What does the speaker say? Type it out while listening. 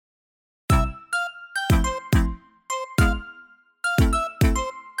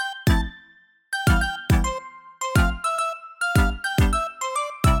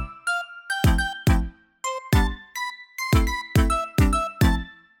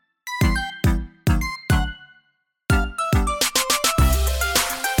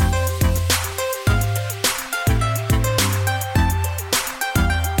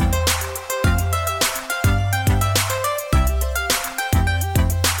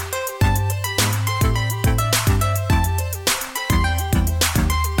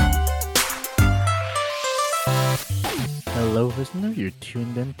listener. You're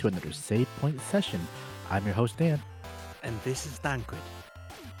tuned in to another Save Point session. I'm your host, Dan. And this is Tancred.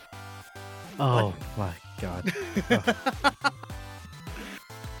 Oh my god.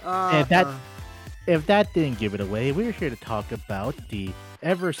 If that didn't give it away, we're here to talk about the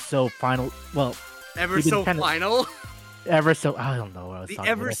ever so final. Well, ever so final. Ever so I don't know what I was the talking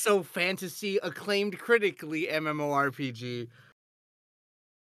ever about. so fantasy acclaimed critically MMORPG.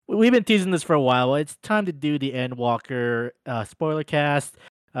 We've been teasing this for a while. It's time to do the Endwalker Spoilercast.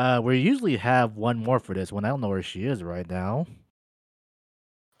 We usually have one more for this one. I don't know where she is right now.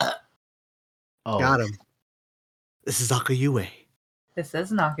 Got him. This is Akayue. This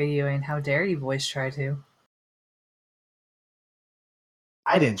is Nakayue, and how dare you boys try to?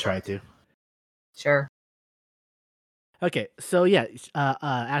 I didn't try to. Sure. Okay, so yeah,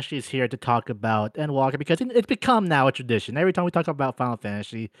 Ashley is here to talk about Endwalker because it's become now a tradition. Every time we talk about Final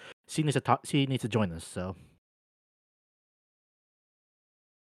Fantasy, she needs to join us. So,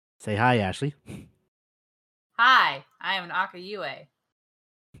 say hi, Ashley. Hi, I am Nakayue.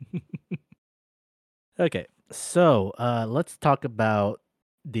 Okay, so let's talk about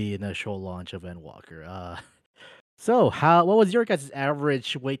the initial launch of Endwalker. So what was your guys'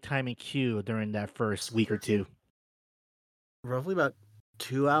 average wait time in queue during that first week or two? Roughly about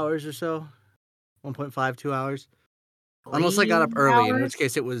 2 hours or so. 1.5, 2 hours. Unless I got up early, in which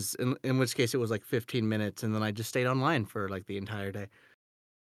case it was like 15 minutes, and then I just stayed online for like the entire day.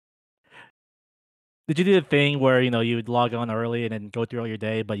 Did you do the thing where you would log on early and then go through all your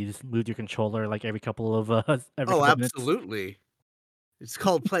day, but you just moved your controller like every couple of Oh, absolutely. It's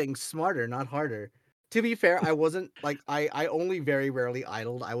called playing smarter, not harder. To be fair, I wasn't like I only very rarely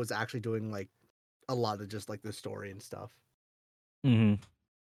idled. I was actually doing like a lot of just like the story and stuff. Mm-hmm.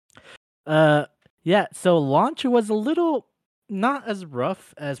 Yeah. So launch was a little not as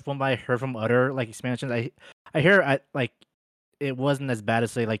rough as from what I heard from other like expansions. I hear like it wasn't as bad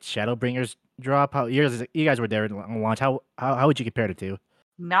as say like Shadowbringers drop. How you guys were there on launch? How would you compare the two?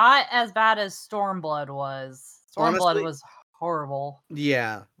 Not as bad as Stormblood was. Stormblood Honestly, was horrible.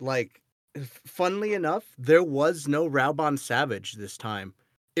 Yeah, like funnily enough, there was no Raubon Savage this time.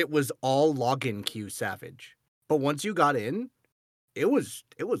 It was all login queue Savage. But once you got in, it was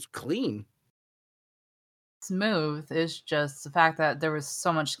clean. Smooth is just the fact that there was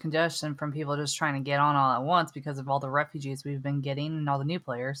so much congestion from people just trying to get on all at once because of all the refugees we've been getting and all the new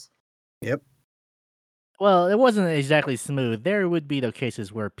players. Yep. Well, it wasn't exactly smooth. There would be the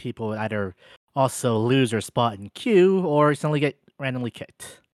cases where people would either also lose their spot in queue or suddenly get randomly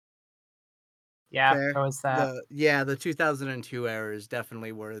kicked. Yeah, Fair. there was that. The 2002 errors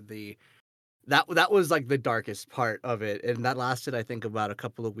definitely were that was like the darkest part of it, and that lasted I think about a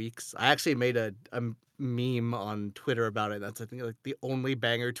couple of weeks. I actually made a meme on Twitter about it. That's I think like the only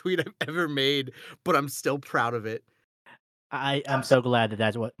banger tweet I've ever made, but I'm still proud of it. I'm so glad that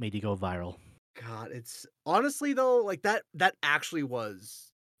that's what made you go viral. God, it's honestly though, like that actually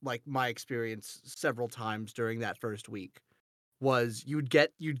was like my experience several times during that first week. Was you'd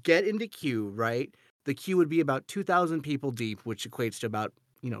get into queue, right? The queue would be about 2,000 people deep, which equates to about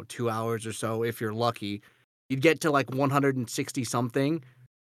 2 hours or so if you're lucky. You'd get to like 160 something,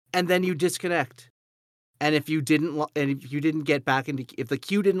 and then you disconnect. And if you didn't get back into, if the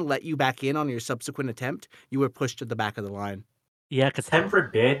queue didn't let you back in on your subsequent attempt, you were pushed to the back of the line. Yeah, because heaven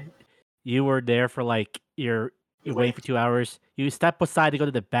forbid you were there for like you're waiting for 2 hours. You step aside to go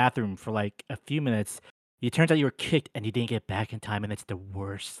to the bathroom for like a few minutes. It turns out you were kicked and you didn't get back in time, and it's the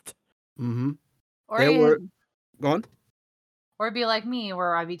worst. Mm-hmm. Or Go on. Or it'd be like me,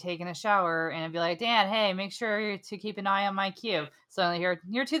 where I'd be taking a shower and I'd be like, Dan, hey, make sure to keep an eye on my queue. Suddenly here,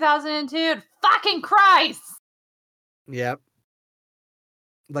 you're 2002, fucking Christ! Yep.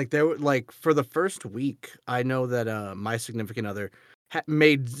 Like for the first week, I know that my significant other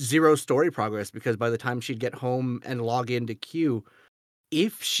made zero story progress because by the time she'd get home and log into queue,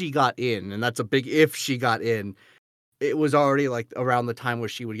 if she got in, and that's a big if she got in, it was already like around the time where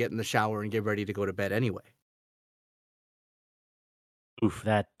she would get in the shower and get ready to go to bed anyway. Oof,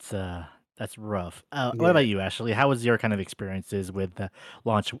 that's rough. Yeah. What about you, Ashley? How was your kind of experiences with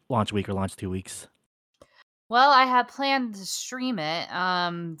launch week or launch 2 weeks? Well, I had planned to stream it.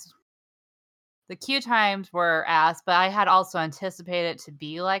 The queue times were asked, but I had also anticipated it to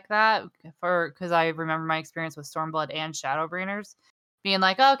be like that because I remember my experience with Stormblood and Shadowbringers being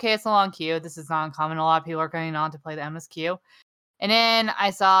like, oh, okay, it's a long queue. This is not uncommon. A lot of people are going on to play the MSQ. And then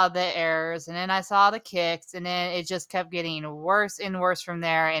I saw the errors, and then I saw the kicks, and then it just kept getting worse and worse from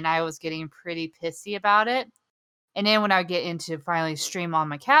there, and I was getting pretty pissy about it. And then when I get into finally stream on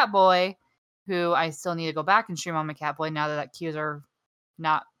my Catboy, who I still need to go back and stream on my Catboy now that queues are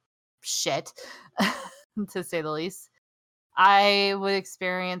not shit, to say the least. I would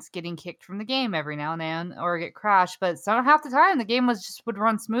experience getting kicked from the game every now and then or get crashed, but so half the time the game would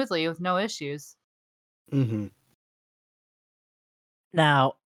run smoothly with no issues. Mm-hmm.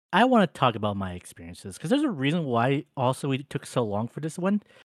 Now, I want to talk about my experiences because there's a reason why also we took so long for this one.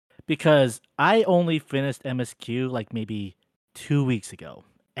 Because I only finished MSQ like maybe 2 weeks ago,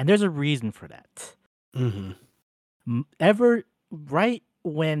 and there's a reason for that. Mm-hmm. Ever right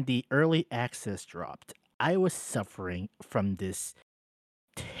when the early access dropped, I was suffering from this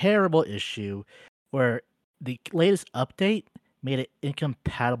terrible issue where the latest update made it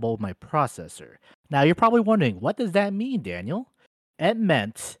incompatible with my processor. Now you're probably wondering, what does that mean, Daniel? It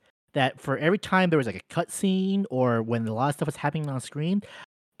meant that for every time there was like a cutscene or when a lot of stuff was happening on screen,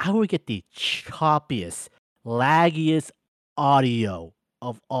 I would get the choppiest, laggiest audio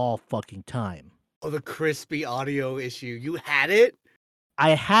of all fucking time. Oh, the crispy audio issue. You had it?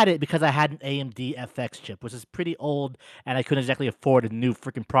 I had it because I had an AMD FX chip, which is pretty old, and I couldn't exactly afford a new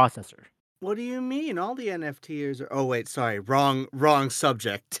freaking processor. What do you mean? All the NFTers are. Oh wait, sorry, wrong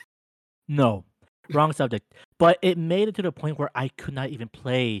subject. No, wrong subject. But it made it to the point where I could not even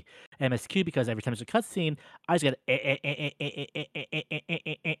play MSQ because every time there's a cutscene, I just get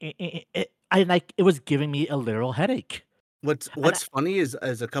I like it was giving me a literal headache. What's And what's funny is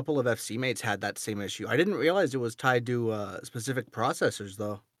as a couple of FC mates had that same issue. I didn't realize it was tied to specific processors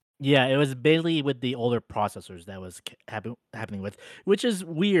though. Yeah, it was mainly with the older processors that was happening with, which is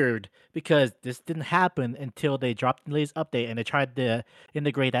weird because this didn't happen until they dropped the latest update and they tried to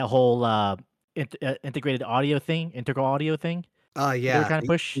integrate that whole integrated audio thing, integral audio thing that they were Yeah, trying to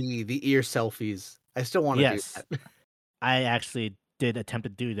the push. the ear selfies. I still want to do Yes, that. I actually did attempt to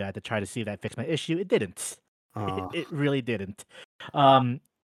do that to try to see if that fixed my issue. It didn't. It, Oh, it really didn't. Um,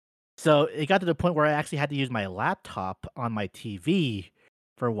 so it got to the point where I actually had to use my laptop on my TV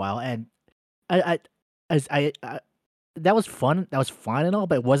for a while, and I I that was fun. That was fun and all,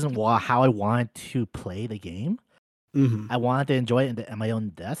 but it wasn't how I wanted to play the game. hmm. I wanted to enjoy it at my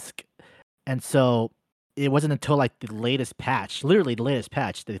own desk, and so it wasn't until like the latest patch, literally the latest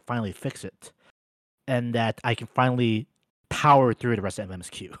patch, that they finally fix it, and that I can finally power through the rest of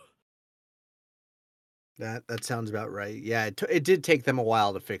MMSQ. That sounds about right. Yeah, it did take them a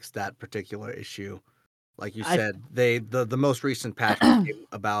while to fix that particular issue. Like you I said, the most recent patch came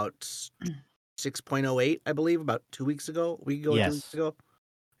about 6.08, I believe, about 2 weeks ago, a week ago or 2 weeks yes, ago,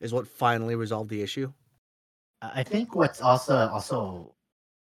 is what finally resolved the issue. I think what's also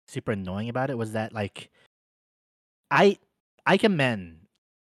super annoying about it was that like I I commend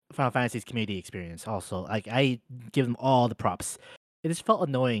Final Fantasy's community experience also. Like I give them all the props. It just felt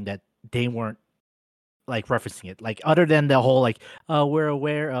annoying that they weren't like referencing it. Like other than the whole like we're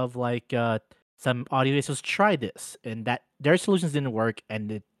aware of like some audio issues, try this, and that their solutions didn't work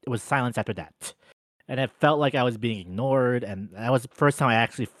and it was silence after that. And it felt like I was being ignored, and that was the first time I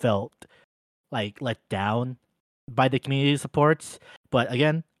actually felt like let down by the community supports. But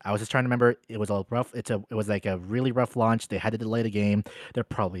again, I was just trying to remember it was a rough. It was like a really rough launch. They had to delay the game. They're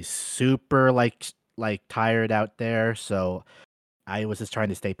probably super like tired out there. So I was just trying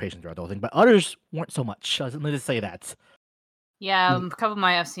to stay patient throughout the whole thing. But others weren't so much. Let me just say that. Yeah, Mm. a couple of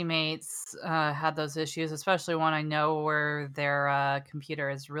my FC mates had those issues, especially one I know where their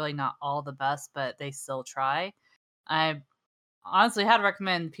computer is really not all the best, but they still try. I honestly had to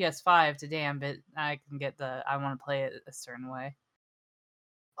recommend PS5 to Dan, but I want to play it a certain way.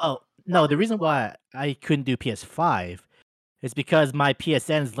 Oh no, the reason why I couldn't do PS5 is because my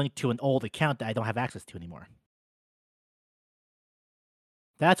PSN is linked to an old account that I don't have access to anymore.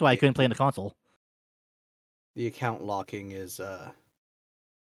 That's why I Yeah, couldn't play in the console. the account locking is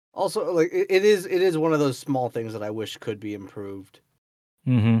also like it is one of those small things that I wish could be improved.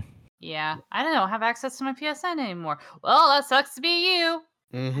 Mm-hmm. Yeah, I don't have access to my PSN anymore. Well, that sucks to be you.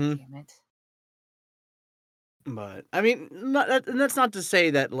 God Mm-hmm. damn it. But I mean, and that's not to say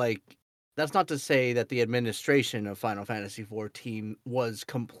that that's not to say that the administration of Final Fantasy XIV was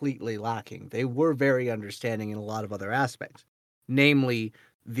completely lacking. They were very understanding in a lot of other aspects, namely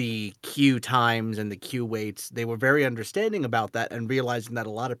the queue times and the queue waits. They were very understanding about that and realizing that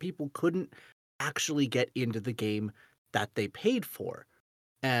a lot of people couldn't actually get into the game that they paid for.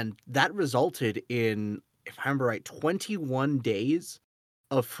 And that resulted in, if I remember right, 21 days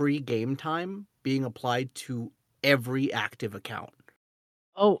of free game time being applied to every active account.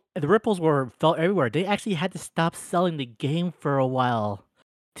 Oh, the ripples were felt everywhere. They actually had to stop selling the game for a while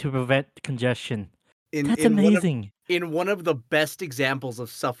to prevent congestion. In That's in one of amazing. in one of the best examples of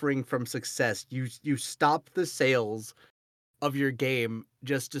suffering from success, you stop the sales of your game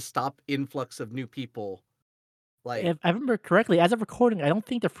just to stop influx of new people. Like If I remember correctly, as of recording, I don't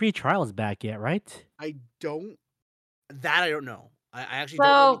think the free trial is back yet, right? I don't That I don't know. I actually don't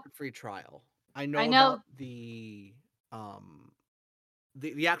know about the free trial. I I know know about the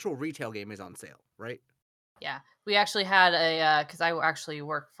actual retail game is on sale, right? Yeah, we actually had because I actually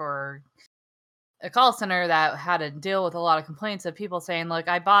work for a call center that had to deal with a lot of complaints of people saying, "Look,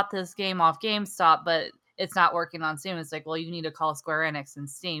 I bought this game off GameStop, but it's not working on Steam." It's like, well, you need to call Square Enix and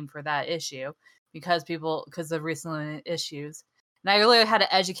Steam for that issue because of recent issues. And I really had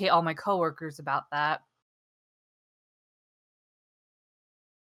to educate all my coworkers about that.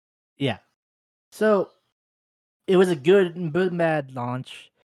 Yeah. So it was a good but bad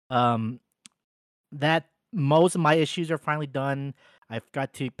launch. Um, that most of my issues are finally done. I've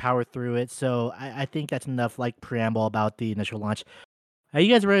got to power through it, so I think that's enough like preamble about the initial launch. Are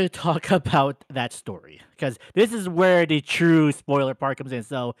you guys ready to talk about that story? Because this is where the true spoiler part comes in.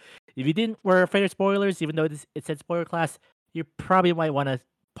 So if you didn't were afraid of spoilers, even though it said spoiler class, you probably might want to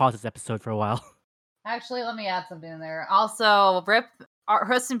pause this episode for a while. Actually, let me add something in there. Also,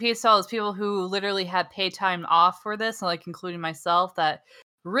 rest in peace to all those people who literally had paid time off for this, like including myself, that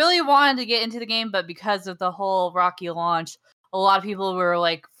really wanted to get into the game, but because of the whole rocky launch, a lot of people were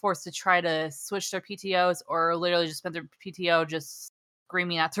like forced to try to switch their PTOs or literally just spent their PTO just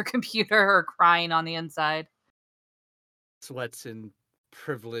screaming at their computer or crying on the inside. Sweats and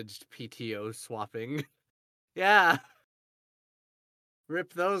privileged PTO swapping. Yeah.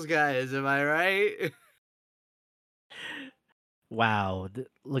 Rip those guys, am I right? Wow,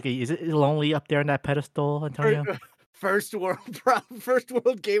 look at you! Is it lonely up there on that pedestal, Antonio? First world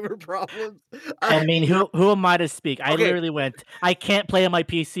gamer problems. I mean, who am I to speak? I Okay. literally went, I can't play on my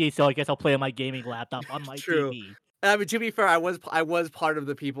PC, so I guess I'll play on my gaming laptop on my True. TV. I mean, to be fair, I was part of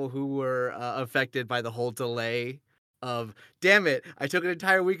the people who were affected by the whole delay of, damn it, I took an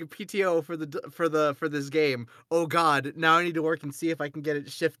entire week of PTO for this game. Oh God, now I need to work and see if I can get it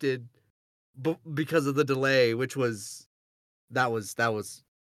shifted because of the delay, which was that was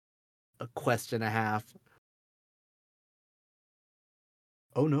a quest and a half.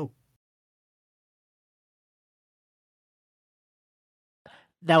 Oh no.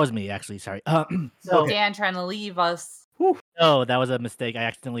 That was me, actually. Sorry. So Dan trying to leave us. no, that was a mistake. I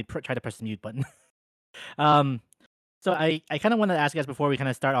accidentally tried to press the mute button. um, so I kind of want to ask you guys before we kind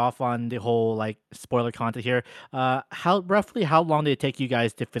of start off on the whole like spoiler content here. How long did it take you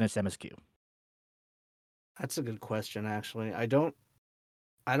guys to finish MSQ? That's a good question, actually. I don't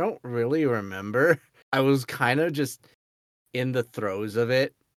really remember. I was kind of just in the throes of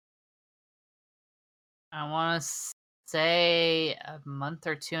it. I want to say a month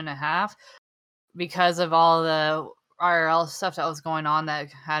or 2.5 because of all the IRL stuff that was going on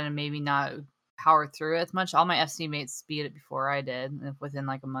that had to maybe not power through it as much. All my FC mates beat it before I did within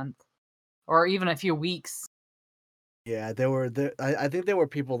like a month or even a few weeks. Yeah, I think there were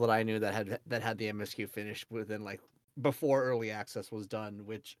people that I knew that had the MSQ finished within like before early access was done,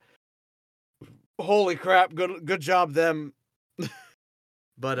 which holy crap, good job them.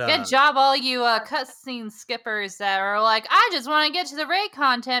 But good job, all you cutscene skippers that are like, I just want to get to the raid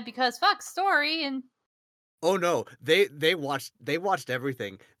content because fuck story. And oh no, they watched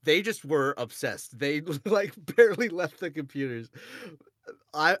everything. They just were obsessed. They like barely left the computers.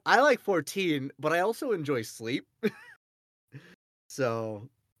 I like 14, but I also enjoy sleep. So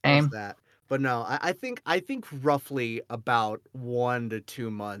there's Same. that. But no, I think roughly about 1 to 2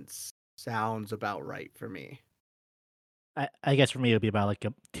 months sounds about right for me. I guess for me it'll be about like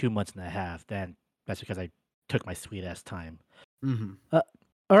 2.5 months. Then that's because I took my sweet ass time. Mm-hmm.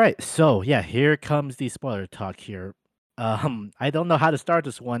 All right, so yeah, here comes the spoiler talk here. I don't know how to start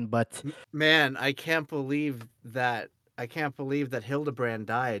this one, but Man, I can't believe that Hildebrand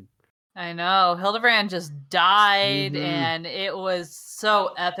died. I know. Hildebrand just died, Mhm. and it was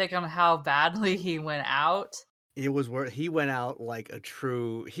so epic on how badly he went out. It was where he went out like a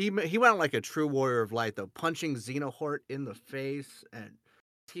true he went out like a true warrior of light though, punching Xenohort in the face and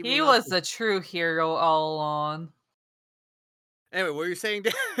teaming He up was with... the true hero all along. Anyway, what were you saying,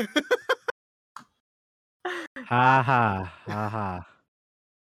 Dan? ha ha ha ha.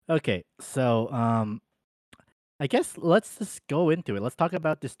 Okay, so I guess let's just go into it. Let's talk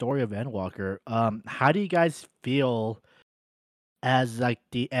about the story of Endwalker. How do you guys feel as like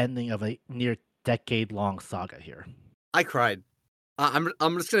the ending of a near decade long saga here? I cried. I'm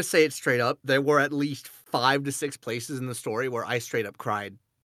just gonna say it straight up. There were at least 5 to 6 places in the story where I straight up cried.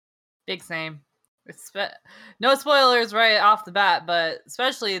 Big same. No spoilers right off the bat, but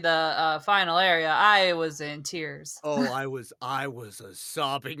especially the final area, I was in tears. Oh, I was a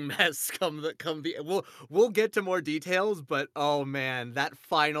sobbing mess. We'll get to more details, but oh man, that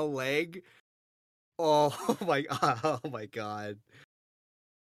final leg. Oh, oh my god.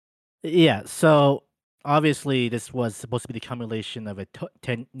 Yeah, so obviously this was supposed to be the accumulation of a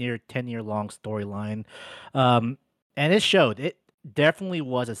 10-year long storyline, and it showed. It definitely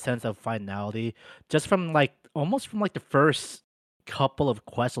was a sense of finality, just from like almost from like the first couple of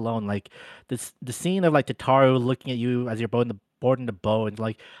quests alone. Like the scene of like Tataru looking at you as you're boarding the boat, and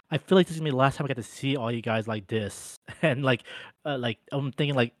like I feel like this is gonna be the last time I get to see all you guys like this, and like I'm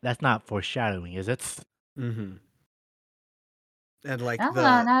thinking like that's not foreshadowing, is it? Mm-hmm. And like No,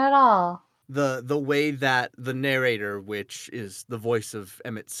 not at all. the way that the narrator, which is the voice of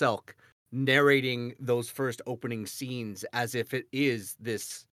Emmett Selk, narrating those first opening scenes as if it is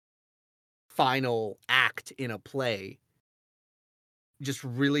this final act in a play, just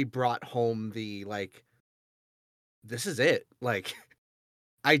really brought home the like, this is it. Like,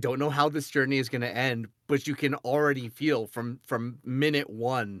 I don't know how this journey is going to end, but you can already feel from minute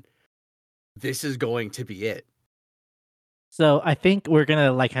one, this is going to be it. So I think we're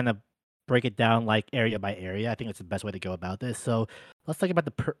gonna like kind of break it down like area by area. I think that's the best way to go about this. So let's talk about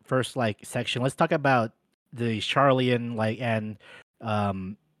the first like section. Let's talk about the Charlian like and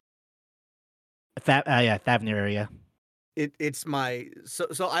um Thavner area. It's my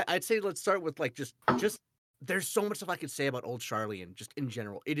I'd say let's start with like just there's so much stuff I could say about Old Charlian just in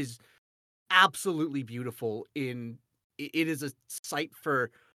general. It is absolutely beautiful it is a sight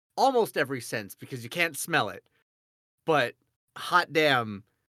for almost every sense because you can't smell it. But hot damn,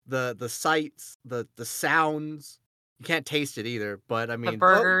 the sights, the sounds, you can't taste it either, but I The mean,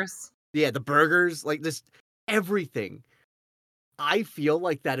 burgers. yeah, the burgers, like this everything. I feel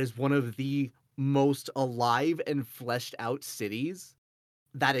like that is one of the most alive and fleshed out cities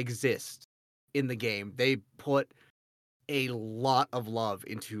that exist in the game. They put a lot of love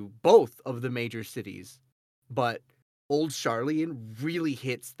into both of the major cities, but Old Charlian really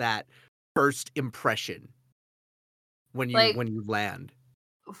hits that first impression Like when you land.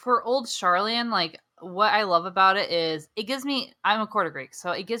 for Old Charlian, like what I love about it is it gives me I'm a quarter Greek,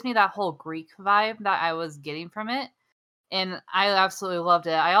 so it gives me that whole Greek vibe that I was getting from it. And I absolutely loved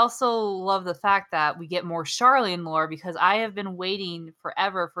it. I also love the fact that we get more Charlian lore because I have been waiting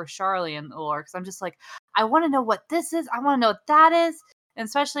forever for Charlian lore because I'm just like, I want to know what this is. I want to know what that is. And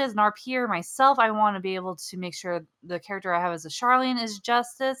especially as an RPer myself, I want to be able to make sure the character I have as a Charlian is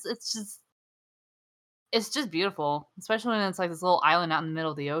justice. It's just beautiful, especially when it's like this little island out in the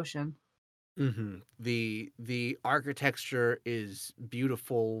middle of the ocean. The architecture is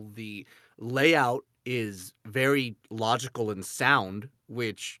beautiful. The layout is very logical and sound,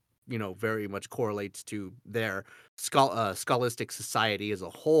 which very much correlates to their scholastic society as a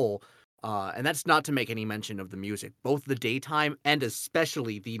whole. And that's not to make any mention of the music. Both the daytime and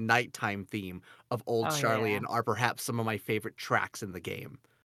especially the nighttime theme of Old Oh yeah. Charlian are perhaps some of my favorite tracks in the game.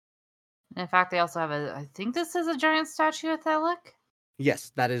 In fact, they also have I think this is a giant statue of Thalik.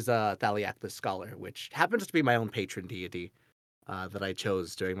 Yes, that is Thaliak the Scholar, which happens to be my own patron deity that I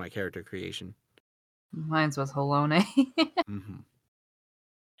chose during my character creation. Mine's with Halone. Hmm.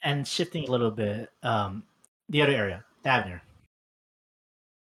 And shifting a little bit, the other area, Thavner.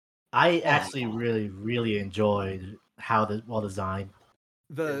 I Oh my actually god. really enjoyed how the well designed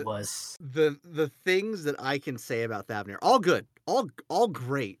it The was. the things that I can say about Thavner, all good, all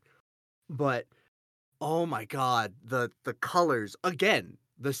great, but oh my god, the colors again,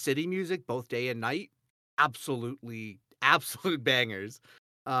 the city music, both day and night, absolutely absolute bangers.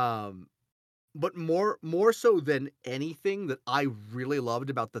 Um, but more so than anything that I really loved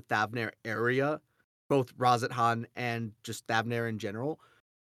about the Thavner area, both Razathan and just Thavner in general,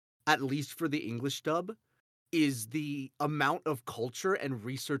 at least for the English dub, is the amount of culture and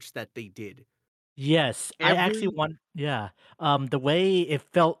research that they did. Yes, I actually Every want yeah. The way it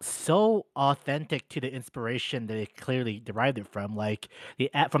felt so authentic to the inspiration that it clearly derived it from, like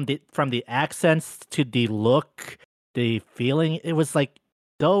from the accents to the look, the feeling, it was like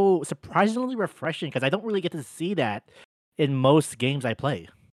so surprisingly refreshing because I don't really get to see that in most games I play.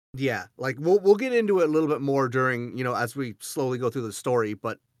 Yeah, like we'll get into it a little bit more during, as we slowly go through the story,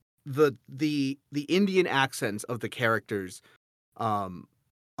 but the Indian accents um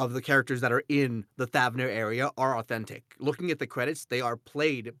of the characters that are in the Thavner area are authentic. Looking at the credits, they are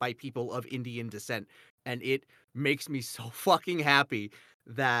played by people of Indian descent, and it makes me so fucking happy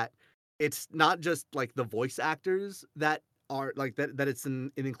that it's not just like the voice actors that are like that it's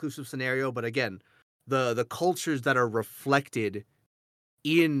an inclusive scenario, but again, the cultures that are reflected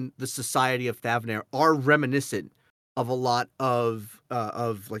in the society of Thavner are reminiscent of a lot of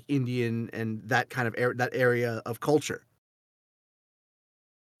like Indian and that kind of that area of culture.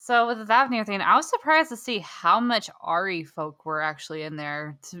 So with the Thavnir thing, I was surprised to see how much Ari folk were actually in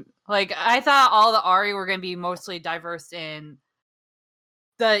there. Like I thought all the Ari were going to be mostly diverse in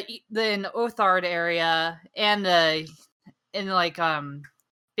in Othard area and in like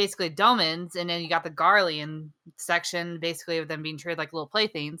basically Domans, and then you got the Garlean section, basically of them being treated like little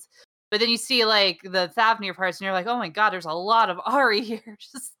playthings. But then you see like the Thavnir parts, and you're like, oh my god, there's a lot of Ari here.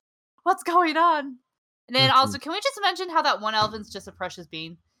 Just what's going on? And then also, can we just mention how that one elephant's just a precious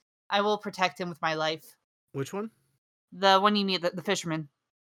being? I will protect him with my life. Which one? The one you meet, the fisherman.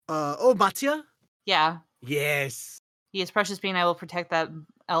 Mattia? Yeah. Yes. He is precious being. I will protect that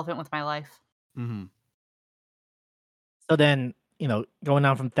elephant with my life. Mm-hmm. So then, going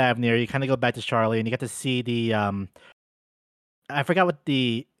down from Thavnir, you kind of go back to Charlie, and you get to see the I forgot what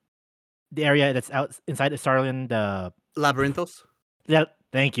the area that's out inside the Sarlian, the Labyrinthos? yeah,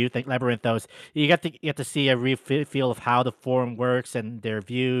 thank you, Labyrinthos. You get to see a real feel of how the forum works and their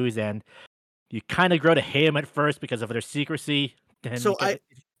views, and you kind of grow to hate them at first because of their secrecy. Then So you get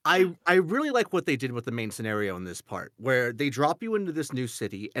I really like what they did with the main scenario in this part, where they drop you into this new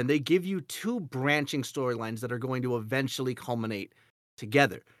city and they give you two branching storylines that are going to eventually culminate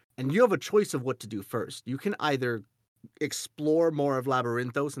together. And you have a choice of what to do first. You can either explore more of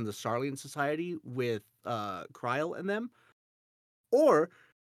Labyrinthos and the Sarlian Society with Kryl and them, or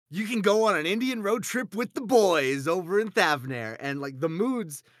you can go on an Indian road trip with the boys over in Thavnir. And like the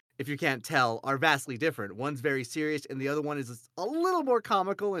moods, if you can't tell, are vastly different. One's very serious, and the other one is a little more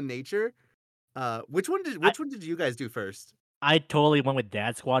comical in nature. Which one did you guys do first? I totally went with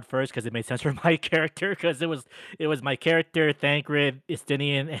Dad Squad first because it made sense for my character because it was my character, Thancred,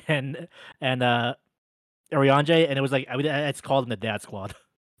 Istinian, and Arianje, and it was like it's called in the Dad Squad.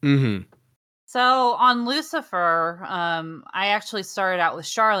 Mm-hmm. So on Lucifer, I actually started out with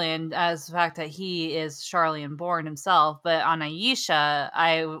Charlian as the fact that he is Charlian born himself. But on Aisha,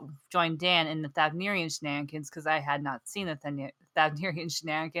 I joined Dan in the Thavnirian shenanigans because I had not seen the Thavnirian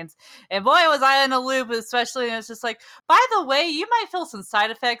shenanigans. And boy, was I in a loop, especially. And it's just like, by the way, you might feel some side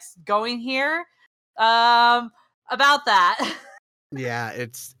effects going here about that. Yeah,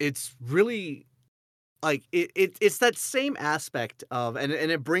 it's really like it's that same aspect of and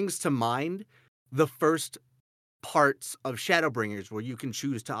it brings to mind the first parts of Shadowbringers where you can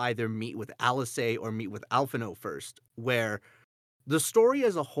choose to either meet with Alisei or meet with Alphino first, where the story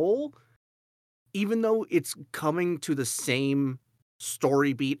as a whole, even though it's coming to the same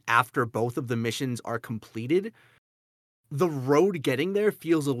story beat after both of the missions are completed, the road getting there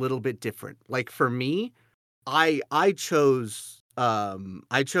feels a little bit different. Like for me, I chose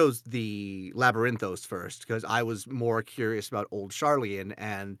the Labyrinthos first because I was more curious about old Charlian,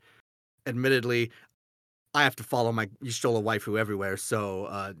 and admittedly I have to follow my Y'shtola waifu everywhere,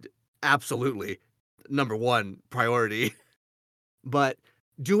 so absolutely number one priority. But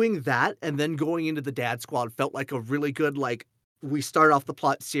doing that and then going into the Dad Squad felt like a really good, like, we start off the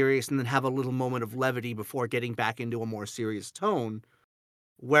plot serious and then have a little moment of levity before getting back into a more serious tone.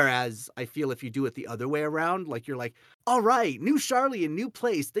 Whereas I feel if you do it the other way around, like you're like, all right, new Charlie in new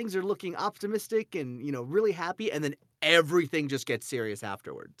place, things are looking optimistic and, really happy, and then everything just gets serious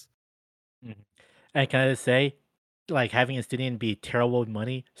afterwards. Mhm. And can I just say, like having a student be terrible with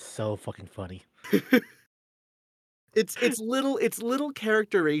money, so fucking funny. It's little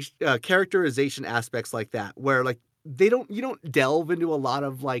characterization aspects like that where like you don't delve into a lot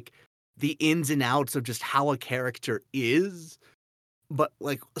of like the ins and outs of just how a character is, but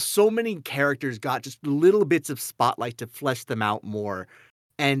like so many characters got just little bits of spotlight to flesh them out more,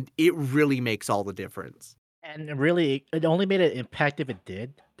 and it really makes all the difference. And really, it only made an impact if it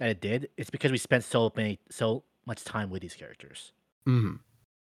did. It's because we spent so much time with these characters. Mm-hmm.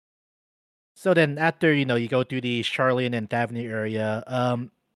 So then after, you go through the Charlian and Thavnir area,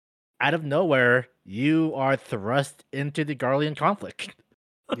 out of nowhere, you are thrust into the Garlean conflict.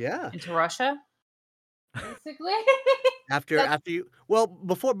 Yeah. Into Russia, basically. After you well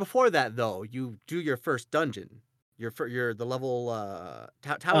before that though, you do your first dungeon, your the level Oh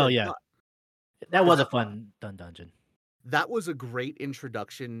tower of yeah, God. that was a That fun dungeon. that was a great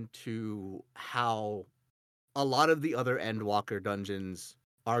introduction to how a lot of the other Endwalker dungeons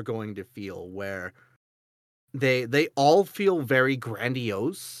are going to feel, where they all feel very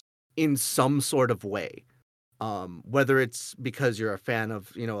grandiose in some sort of way. Whether it's because you're a fan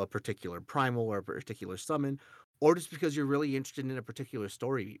of, a particular primal or a particular summon, or just because you're really interested in a particular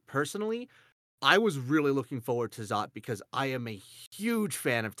story. Personally, I was really looking forward to Zot because I am a huge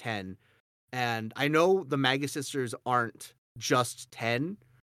fan of 10. And I know the Magus Sisters aren't just 10,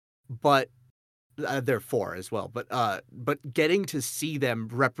 but they're 4 as well. But getting to see them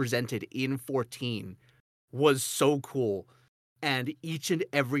represented in 14 was so cool. And each and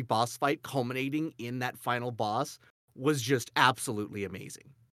every boss fight culminating in that final boss was just absolutely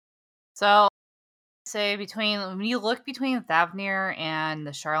amazing. So say when you look between Thavnir and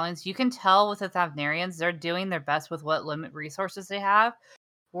the Charlans, you can tell with the Thavnarians they're doing their best with what limit resources they have,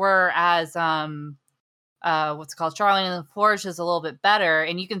 whereas what's it called, Charlene and the Forge is a little bit better,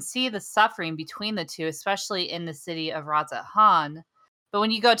 and you can see the suffering between the two, especially in the city of Razat Han. But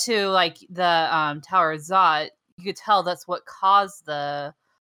when you go to like the Tower of Zot, you could tell that's what caused the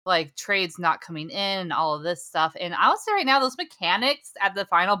like trades not coming in and all of this stuff. And I would say right now, those mechanics at the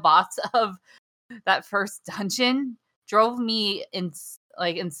final boss of that first dungeon drove me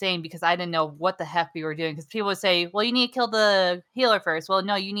insane because I didn't know what the heck we were doing. Because people would say, "Well, you need to kill the healer first." Well,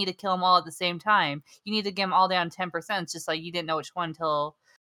 no, you need to kill them all at the same time. You need to get them all down 10%. It's just like you didn't know which one until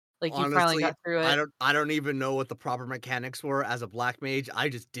like you finally Honestly, got through it. I don't even know what the proper mechanics were as a black mage. I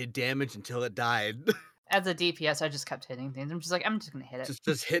just did damage until it died. As a DPS, I just kept hitting things. I'm just like, I'm just gonna hit it.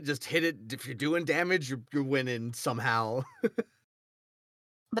 just hit it. If you're doing damage, you're winning somehow.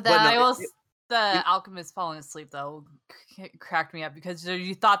 But But no, the alchemist falling asleep though cracked me up because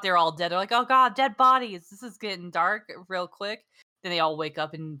you thought they were all dead. They're like, "Oh god, dead bodies! This is getting dark real quick." Then they all wake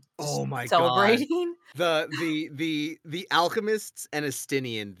up and just oh my god, celebrating. the alchemists and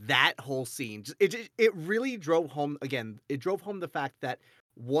Estinian, that whole scene, it really drove home again. It drove home the fact that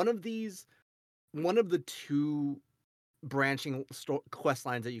one of the two branching quest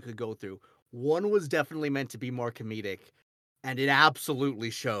lines that you could go through, one was definitely meant to be more comedic, and it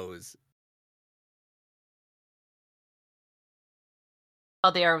absolutely shows.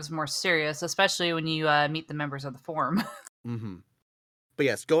 The air was more serious, especially when you meet the members of the Forum. Mm-hmm. But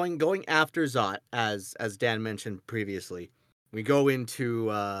yes, going after Zot, as Dan mentioned previously, we go into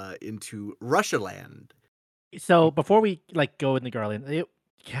Russia land. So before we like go in the Garland,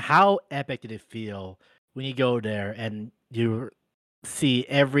 how epic did it feel when you go there and you see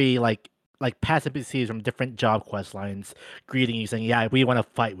every past NPCs from different job quest lines greeting you, saying, "Yeah, we want to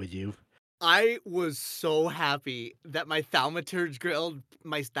fight with you." I was so happy that my Thaumaturge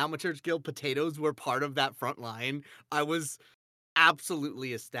Guild potatoes were part of that front line. I was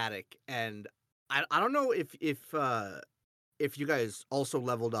absolutely ecstatic, and I don't know if you guys also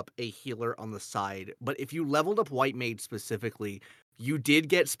leveled up a healer on the side, but if you leveled up White Mage specifically, you did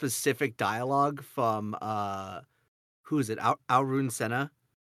get specific dialogue from who is it? Alrune Senna,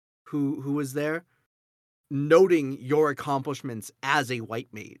 who was there, noting your accomplishments as a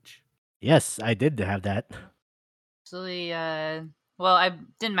White Mage. Yes, I did have that. Actually, well, I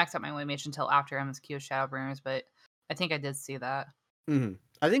didn't max out my White Mage until after MSQ Shadowbringers, but I think I did see that. Mm-hmm.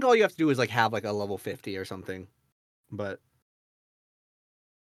 I think all you have to do is have a level 50 or something, but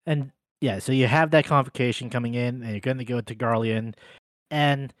And yeah, so you have that convocation coming in, and you're going to go to Garlean,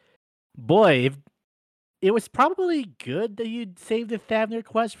 and boy, it was probably good that you saved the Thavnir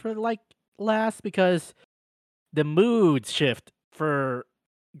quest for last, because the mood shift for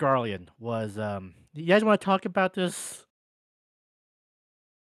Garlean was you guys want to talk about this?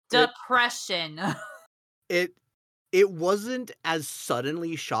 Depression. it wasn't as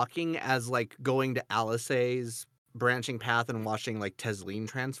suddenly shocking as going to Alisay's branching path and watching Tesleen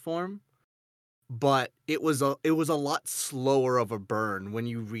transform, but it was a lot slower of a burn when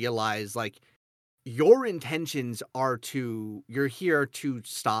you realize your intentions are you're here to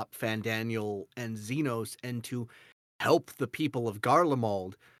stop Fandaniel and Xenos and to help the people of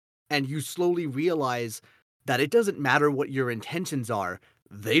Garlemald, and you slowly realize that it doesn't matter what your intentions are.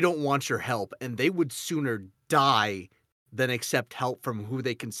 They don't want your help, and they would sooner die than accept help from who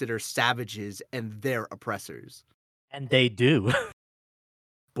they consider savages and their oppressors. And they do.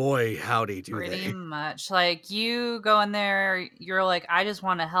 Boy, howdy do Pretty they. much. Like, you go in there, you're like, I just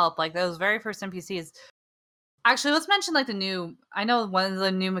want to help. Like, those very first NPCs. Actually, let's mention I know one of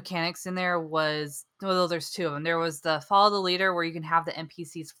the new mechanics in there was, well, there's two of them. There was the follow the leader, where you can have the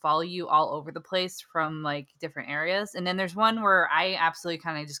NPCs follow you all over the place from different areas. And then there's one where I absolutely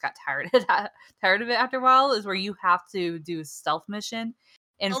kind of just got tired of it after a while, is where you have to do stealth mission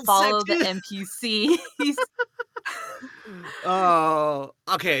and follow the NPCs. Oh,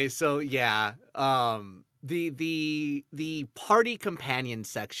 okay. So yeah, the party companion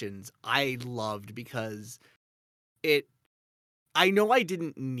sections I loved because I know I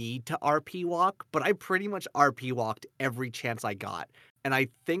didn't need to RP walk, but I pretty much RP walked every chance I got. And I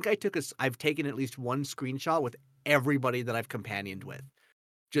think I've taken at least one screenshot with everybody that I've companioned with,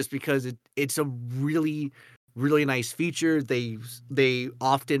 just because it's a really, really nice feature. They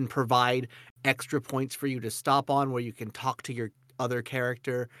often provide extra points for you to stop on where you can talk to your other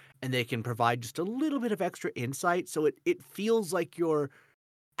character, and they can provide just a little bit of extra insight. So it feels like you're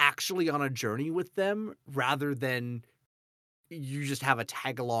actually on a journey with them rather than you just have a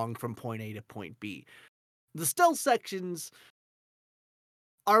tag along from point A to point B. The stealth sections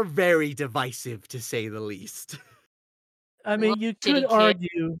are very divisive, to say the least. I Little mean, you could shitty kid.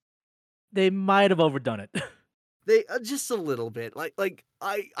 argue they might have overdone it. They just a little bit.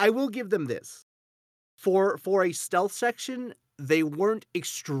 I will give them this. For a stealth section, they weren't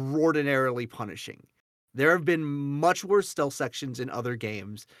extraordinarily punishing. There have been much worse stealth sections in other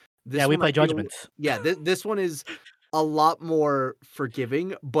games. Yeah, This we one I play feel Judgments. yeah, this one is a lot more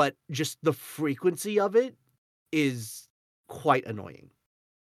forgiving, but just the frequency of it is quite annoying.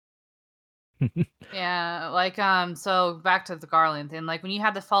 Yeah, like so back to the Garland thing, like when you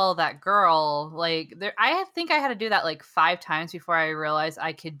had to follow that girl, like there I think I had to do that like 5 times before I realized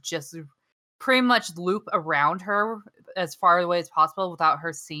I could just pretty much loop around her as far away as possible without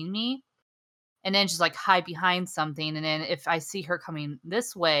her seeing me. And then just like hide behind something. And then if I see her coming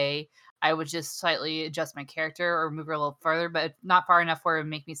this way, I would just slightly adjust my character or move her a little further, but not far enough where it would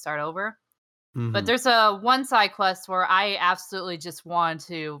make me start over. But Mhm. there's a one side quest where I absolutely just want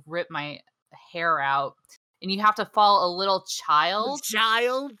to rip my hair out. And you have to follow a little The child.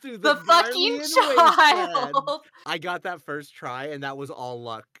 child through the The fucking Garlean wasteland. child. I got that first try, and that was all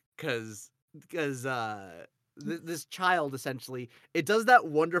luck, because this child essentially it does that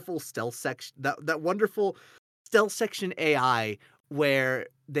wonderful stealth section that wonderful stealth section AI where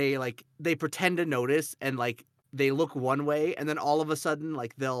they pretend to notice and like they look one way and then all of a sudden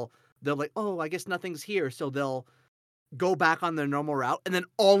like they'll like, oh, I guess nothing's here, so they'll go back on their normal route and then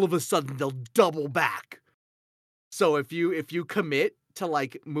all of a sudden they'll double back. So if you commit to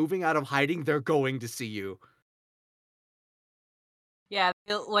like moving out of hiding, they're going to see you. Yeah,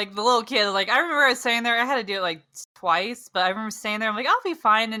 like the little kid, like I remember I was saying there, I had to do it like twice, but I remember staying there, I'm like, I'll be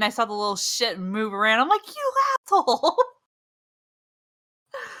fine. And I saw the little shit move around. I'm like, you asshole.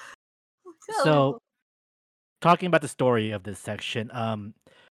 So, talking about the story of this section,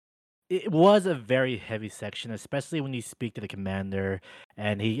 it was a very heavy section, especially when you speak to the commander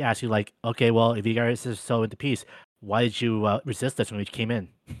and he asks you, like, okay, well, if you guys are so into peace, why did you resist us when we came in?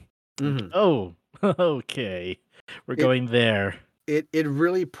 Like, Mhm. oh, okay, we're It going there. it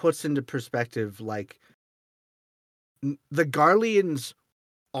really puts into perspective like the Garleans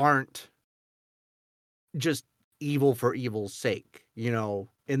aren't just evil for evil's sake. You know,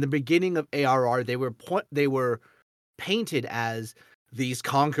 in the beginning of ARR, they were painted as these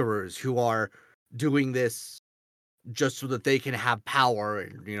conquerors who are doing this just so that they can have power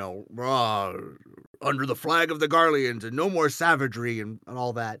and under the flag of the Garleans and no more savagery and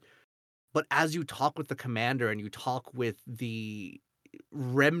all that. But as you talk with the commander and you talk with the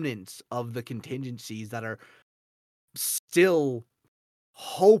remnants of the contingencies that are still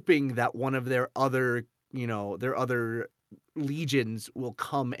hoping that one of their other legions will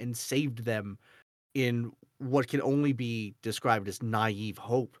come and save them in what can only be described as naive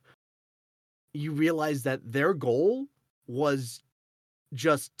hope, you realize that their goal was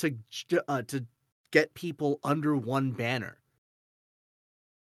just to get people under one banner.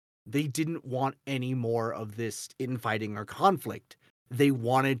 They didn't want any more of this infighting or conflict. They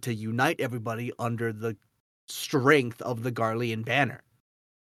wanted to unite everybody under the strength of the Garlean banner,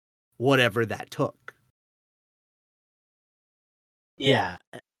 whatever that took. Yeah,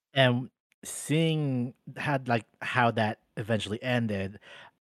 and seeing how that eventually ended,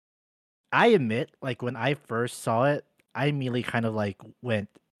 I admit, like when I first saw it, I immediately kind of like went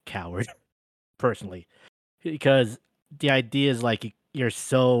coward personally because the idea is like you're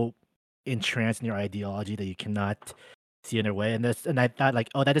so entranced in your ideology that you cannot see another way. And I thought like,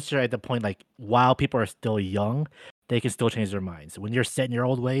 oh, that is right at the point like while people are still young, they can still change their minds. When you're set in your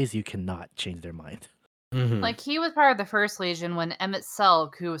old ways, you cannot change their mind. Mhm. Like he was part of the First Legion when Emmett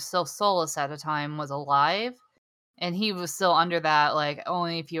Selk, who was still soulless at the time, was alive. And he was still under that, like,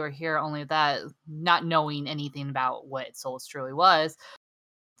 only if you were here, only that, not knowing anything about what soulless truly was,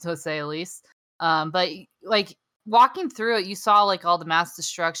 to say at least. But like walking through it, you saw like all the mass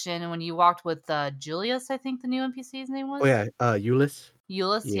destruction, and when you walked with Julius, I think the new NPC's name Oh was yeah, Euless.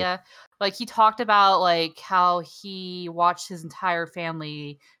 Euless, Yeah. yeah. Like he talked about like how he watched his entire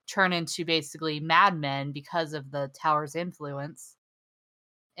family turn into basically madmen because of the tower's influence.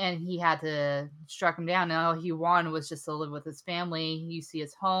 And he had to struck him down. And all he wanted was just to live with his family. You see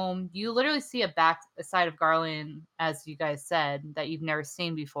his home. You literally see a side of Garland, as you guys said, that you've never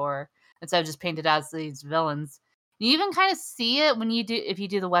seen before, instead of just painted as these villains. You even kind of see it when you do if you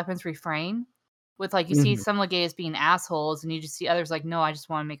do the weapons refrain, with like you see Mhm. some Legates being assholes, and you just see others like, no, I just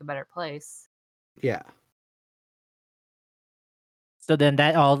want to make a better place. Yeah. So then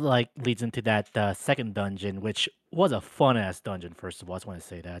that all like leads into that second dungeon, which was a fun ass dungeon. First of all, I just want to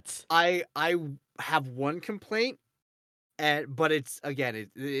say that. I have one complaint, but it's again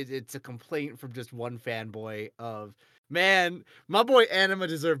it's a complaint from just one fanboy of Man, my boy Anima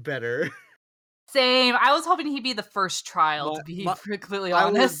deserved better. Same. I was hoping he'd be the first trial, My, to be my, completely I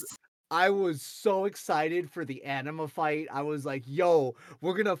was honest. I was so excited for the Anima fight. I was like, yo,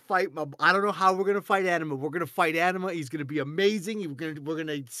 we're gonna fight I don't know how we're gonna fight Anima. We're gonna fight Anima. He's gonna be amazing. We're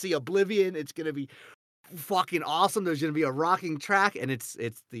gonna see Oblivion. It's gonna be fucking awesome. There's gonna be a rocking track, and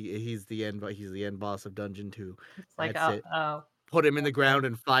he's the end boss of Dungeon 2. It's like, That's it. oh, Put him in the okay. ground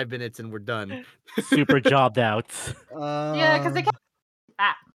in 5 minutes and we're done. Super jobbed out. Yeah, because they kept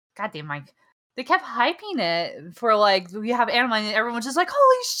goddamn Mike. They kept hyping it for like we have Anima and everyone's just like,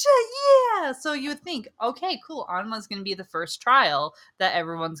 holy shit, yeah. So you would think, okay, cool, Anima's gonna be the first trial that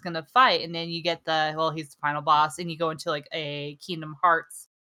everyone's gonna fight, and then you get he's the final boss, and you go into like a Kingdom Hearts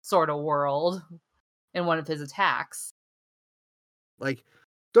sort of world in one of his attacks. Like,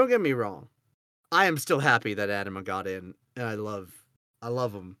 don't get me wrong. I am still happy that Anima got in, and I love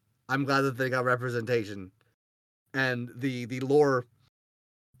him. I'm glad that they got representation. And the lore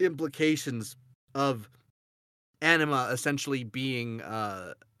implications of Anima essentially being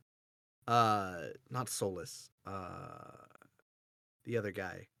not Solus, the other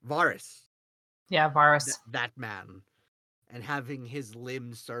guy, Varus. Yeah, Varus. That man, and having his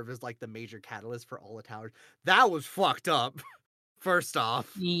limbs serve as like the major catalyst for all the towers. That was fucked up. First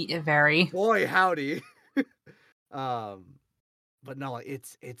off, Very. boy howdy. But no,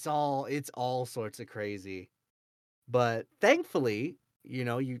 it's all sorts of crazy. But thankfully,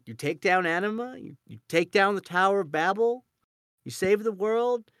 you take down Anima, you take down the Tower of Babel, you save the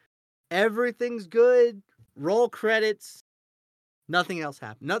world, everything's good. Roll credits. Nothing else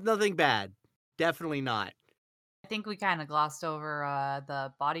happened. Nothing bad. Definitely not. I think we kind of glossed over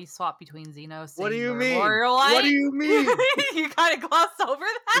the body swap between Xenos What do and you your mean? Warrior Light. What do you mean? You kind of glossed over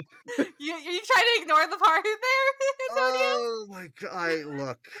that. you trying to ignore the part there, Antonio? Oh my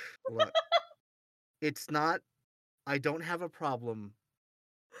god! Look. It's not. I don't have a problem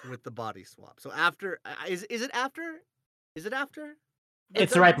with the body swap. So after is it after? Is it after?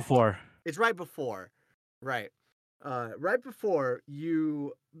 It's right before. It's right before. Right. Right before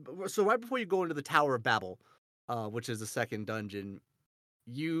you go into the Tower of Babel, which is the second dungeon,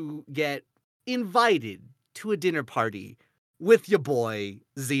 you get invited to a dinner party with your boy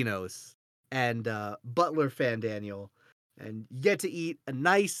Xenos and Butler Fandaniel, and you get to eat a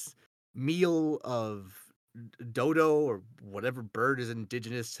nice meal of dodo or whatever bird is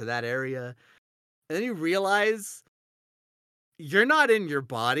indigenous to that area, and then you realize you're not in your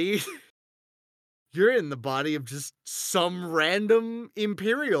body. You're in the body of just some random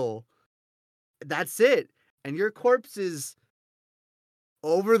Imperial. That's it. And your corpse is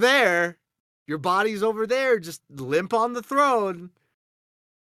over there. Your body's over there, just limp on the throne.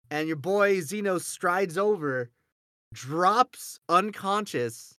 And your boy Xeno strides over, drops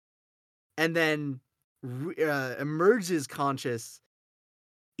unconscious, and then emerges conscious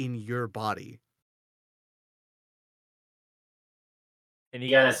in your body. And you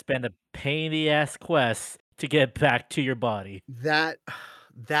gotta spend a pain in the ass quest to get back to your body.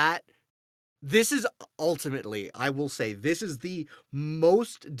 This is ultimately, I will say, this is the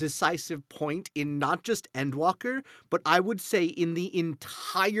most decisive point in not just Endwalker, but I would say in the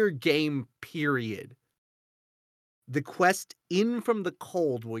entire game, period. The quest In From the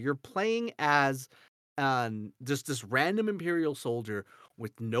Cold, where you're playing as just this random Imperial soldier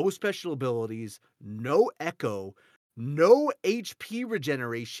with no special abilities, no echo, no HP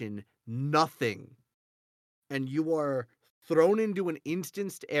regeneration, nothing. And you are thrown into an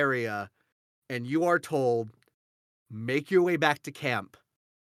instanced area and you are told, make your way back to camp.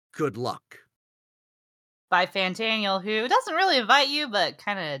 Good luck. By Fantaniel, who doesn't really invite you, but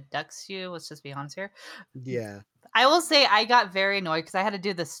kind of ducks you. Let's just be honest here. Yeah. I will say I got very annoyed because I had to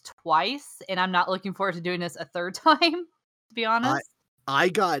do this twice, and I'm not looking forward to doing this a third time, to be honest. I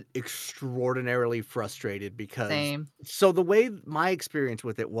got extraordinarily frustrated because Same. So the way my experience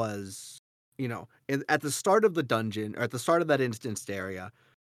with it was, at the start of the dungeon or at the start of that instanced area,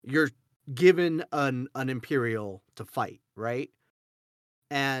 you're given an Imperial to fight, right?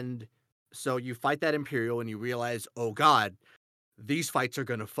 And so you fight that Imperial and you realize, oh god, these fights are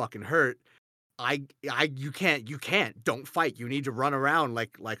gonna fucking hurt. You can't. Don't fight. You need to run around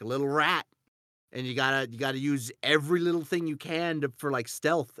like a little rat, and you gotta use every little thing you can for like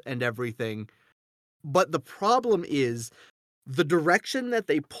stealth and everything. But the problem is the direction that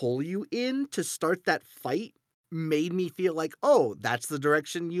they pull you in to start that fight made me feel like, oh, that's the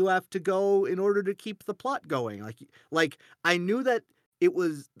direction you have to go in order to keep the plot going. Like I knew that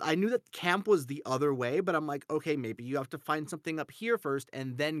camp was the other way, but I'm like, okay, maybe you have to find something up here first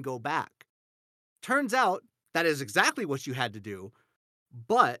and then go back. Turns out that is exactly what you had to do,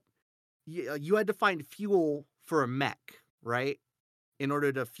 but you had to find fuel for a mech, right? In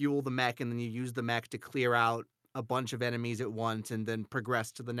order to fuel the mech, and then you use the mech to clear out a bunch of enemies at once and then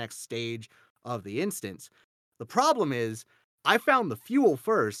progress to the next stage of the instance. The problem is, I found the fuel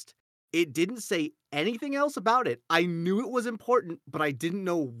first. It didn't say anything else about it. I knew it was important, but I didn't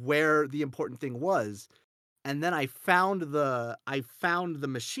know where the important thing was. And then I found the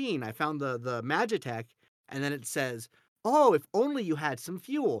machine. I found the Magitech, and then it says, "Oh, if only you had some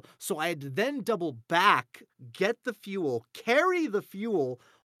fuel." So I had to then double back, get the fuel, carry the fuel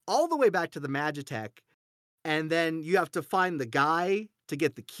all the way back to the Magitech, and then you have to find the guy to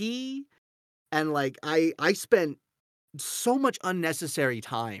get the key. And like I spent so much unnecessary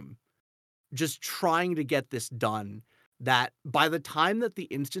time just trying to get this done that by the time that the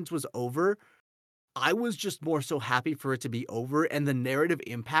instance was over, I was just more so happy for it to be over, and the narrative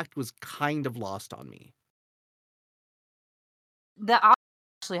impact was kind of lost on me. That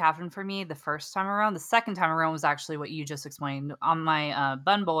actually happened for me the first time around. The second time around was actually what you just explained. On my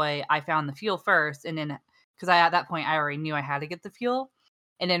Bun Boy, I found the fuel first, and then because at that point I already knew I had to get the fuel,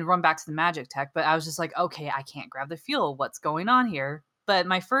 and then run back to the Magic Tech. But I was just like, okay, I can't grab the fuel. What's going on here? But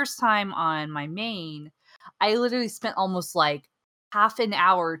my first time on my main, I literally spent almost like half an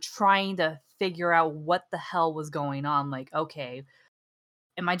hour trying to figure out what the hell was going on. Like, okay,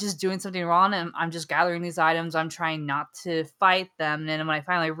 am I just doing something wrong? And I'm just gathering these items. I'm trying not to fight them. And then when I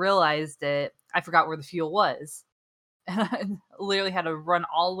finally realized it, I forgot where the fuel was. And I literally had to run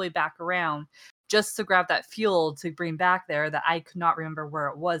all the way back around just to grab that fuel to bring back there that I could not remember where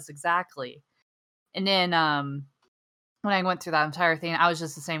it was exactly. And then when I went through that entire thing, I was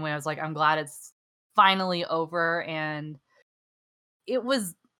just the same way. I was like, I'm glad it's finally over. And it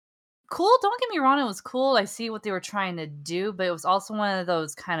was cool. Don't get me wrong, it was cool. I see what they were trying to do, but it was also one of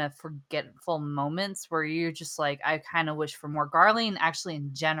those kind of forgetful moments where you're just like, I kind of wish for more. Garland, actually, in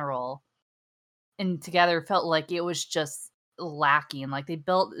general, and together felt like it was just lacking. Like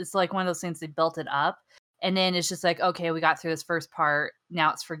it's like one of those things they built it up, and then it's just like, okay, we got through this first part.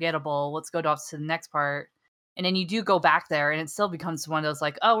 Now it's forgettable. Let's go off to the next part. And then you do go back there, and it still becomes one of those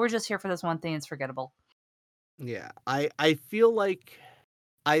like, oh, we're just here for this one thing. It's forgettable. Yeah, I feel like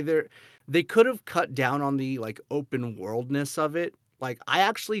either they could have cut down on the like open worldness of it. Like I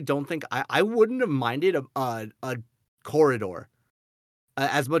actually don't think I wouldn't have minded a corridor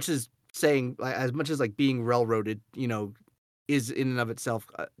as much as like being railroaded, is in and of itself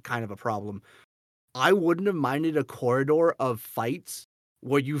kind of a problem. I wouldn't have minded a corridor of fights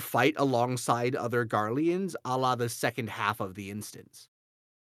where you fight alongside other Garleans, a la the second half of the instance.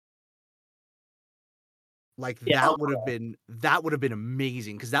 Like Yeah. that would have been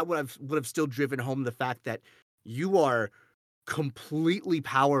amazing, because that would have still driven home the fact that you are completely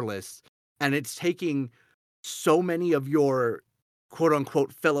powerless, and it's taking so many of your quote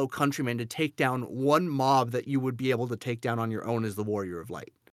unquote fellow countrymen to take down one mob that you would be able to take down on your own as the Warrior of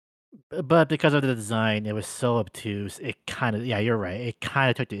Light. But because of the design, it was so obtuse. It kind of, yeah, you're right. It kind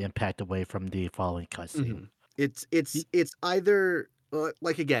of took the impact away from the following cutscene. It's either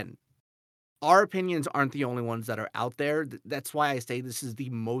like, again, our opinions aren't the only ones that are out there. That's why I say this is the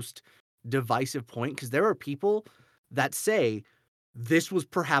most divisive point, because there are people that say this was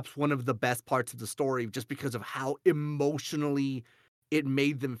perhaps one of the best parts of the story just because of how emotionally it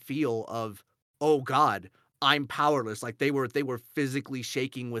made them feel of, oh God, I'm powerless. Like they were physically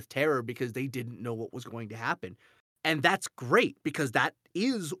shaking with terror because they didn't know what was going to happen. And that's great, because that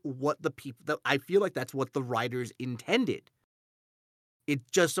is what I feel like that's what the writers intended. It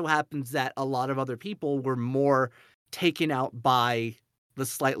just so happens that a lot of other people were more taken out by the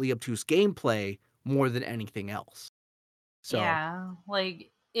slightly obtuse gameplay more than anything else. So, Yeah, like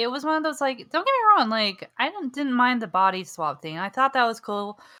it was one of those like, don't get me wrong, like I didn't mind the body swap thing. I thought that was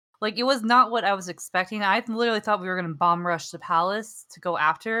cool. Like it was not what I was expecting. I literally thought we were gonna bomb rush the palace to go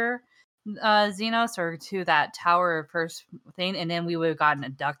after Xenos, or to that tower first thing, and then we would have gotten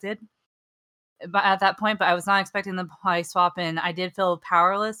abducted. But at that point, but I was not expecting the body swap, and I did feel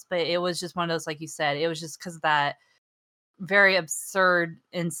powerless. But it was just one of those, like you said, it was just because of that very absurd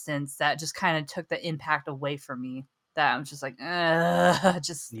instance that just kind of took the impact away from me. That I'm just like,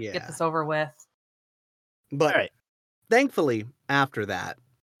 just get yeah. this over with. But All right. thankfully, after that,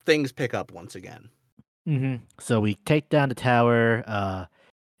 things pick up once again. So we take down the tower.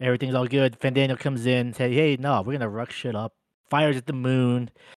 Everything's all good. Fandaniel comes in, say, "Hey, no, we're gonna rush shit up." Fires at the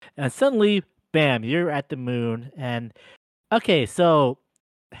moon, and suddenly, bam! You're at the moon. And okay, so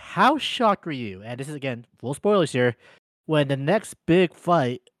how shocked were you? And this is again full spoilers here. When the next big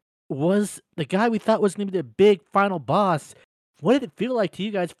fight was the guy we thought was gonna be the big final boss. What did it feel like to you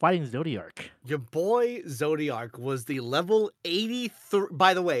guys fighting Zodiark? Your boy Zodiark was the level 83.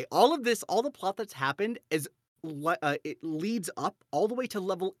 By the way, all the plot that's happened is it leads up all the way to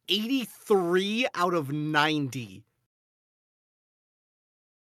level 83 out of 90.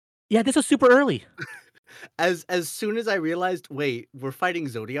 Yeah, this was super early. As soon as I realized, wait, we're fighting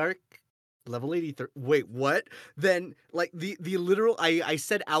Zodiark, level 83. Wait, what? Then like the literal I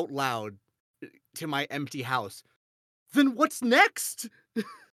said out loud to my empty house. Then what's next?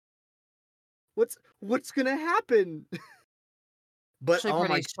 What's gonna happen? But Actually oh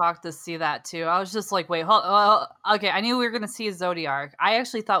pretty my, shocked to see that too. I was just like, wait, okay, I knew we were gonna see a Zodiark. I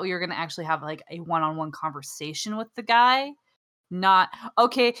actually thought we were gonna actually have like a one-on-one conversation with the guy. Not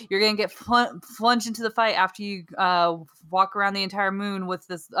okay, you're gonna get plunged into the fight after you walk around the entire moon with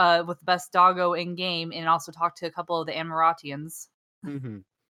this with the best doggo in game and also talk to a couple of the Amaratians. mhm.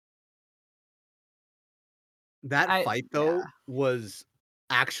 That I fight yeah. though was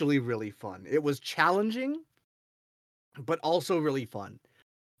actually really fun. It was challenging, but also really fun.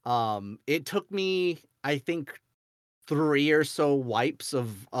 It took me, I think, 3 or so wipes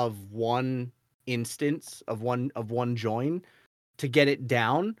of one instance of one join to get it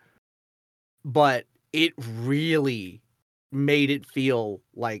down, but it really made it feel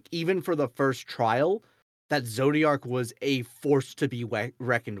like, even for the first trial, that Zodiark was a force to be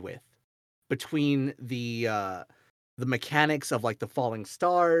reckoned with. Between the mechanics of like the falling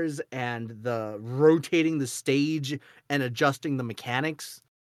stars and the rotating the stage and adjusting the mechanics,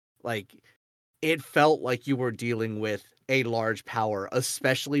 like it felt like you were dealing with a large power,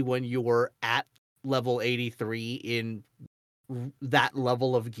 especially when you were at level 83 in that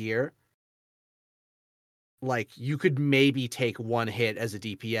level of gear. Like you could maybe take one hit as a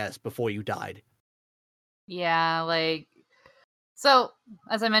DPS before you died. Yeah, like so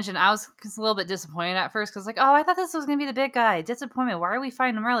as I mentioned, I was just a little bit disappointed at first because like, oh, I thought this was gonna be the big guy. Disappointment. Why are we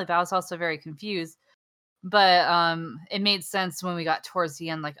fighting him early? But I was also very confused. But it made sense when we got towards the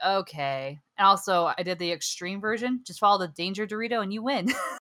end, like, okay. And also I did the extreme version. Just follow the danger Dorito and you win.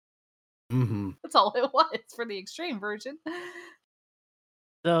 Mm-hmm. That's all it was for the extreme version.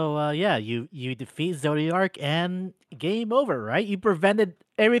 So yeah, you defeat Zodiark and game over, right? You prevented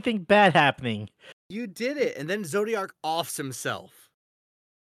everything bad happening. You did it, and then Zodiark offs himself.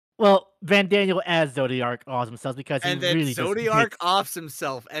 Well, Van Daniel as Zodiark awesome stuff because he And then really just Zodiark makes offs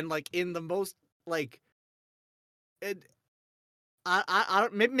himself, and like in the most like it, I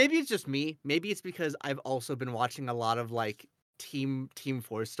don't, maybe it's just me. Maybe it's because I've also been watching a lot of like Team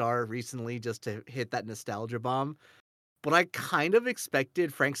 4 Star recently just to hit that nostalgia bomb. But I kind of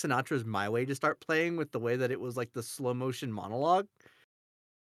expected Frank Sinatra's My Way to start playing with the way that it was like the slow motion monologue.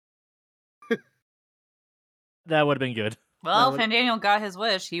 that would have been good. That Well, would Fandaniel got his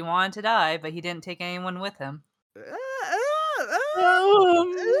wish. He wanted to die, but he didn't take anyone with him.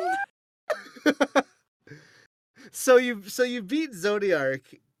 Um, So you beat Zodiark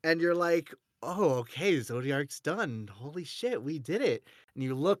and you're like, "Oh, okay, Zodiark's done. Holy shit, we did it." And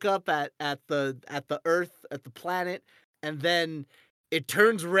you look up at the Earth, at the planet, and then it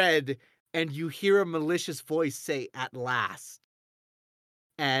turns red and you hear a malicious voice say, "At last."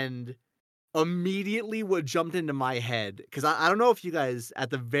 And immediately what jumped into my head, because I don't know if you guys at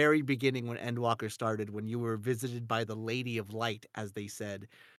the very beginning when Endwalker started, when you were visited by the Lady of Light, as they said,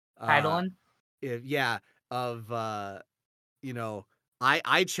 uh Heidelin? yeah, of you know,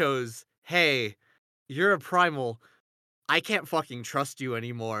 I chose, "Hey, you're a primal. I can't fucking trust you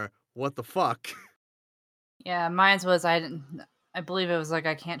anymore. What the fuck?" Yeah, mine's was I believe it was like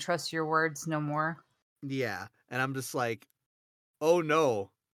I can't trust your words no more. Yeah, and I'm just like, "Oh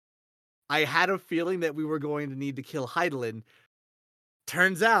no. I had a feeling that we were going to need to kill Heidelin.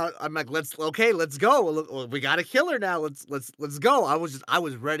 Turns out I'm like, let's go. We got to kill her now. Let's go." I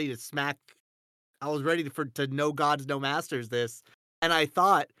was ready to smack. I was ready to no gods, no masters this. And I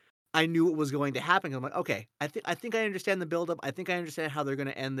thought I knew what was going to happen. I'm like, okay, I think I understand the buildup. I think I understand how they're going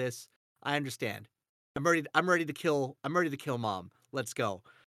to end this. I understand. I'm ready to kill mom. Let's go.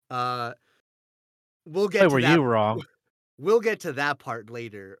 Uh, we'll boy, get to were that. you wrong. We'll get to that part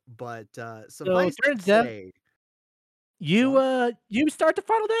later. But So suffice it to turns out say, you Sean, you start the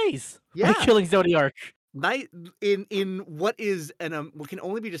final days by yeah, killing Zodiark. night in what is what can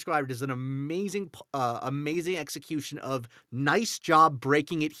only be described as an amazing execution of nice job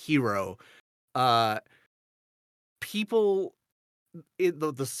breaking it hero. Uh, people,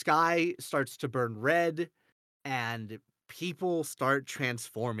 the sky starts to burn red, and people start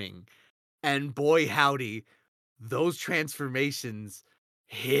transforming. And boy, howdy, those transformations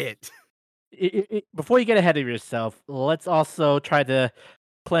hit. Before you get ahead of yourself, let's also try to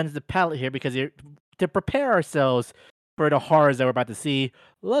cleanse the palate here because to prepare ourselves for the horrors that we're about to see.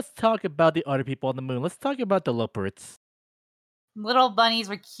 Let's talk about the other people on the moon. Let's talk about the Loperits. Little bunnies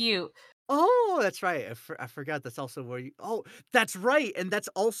were cute. Oh, that's right. I forgot that's also where you Oh, that's right, and that's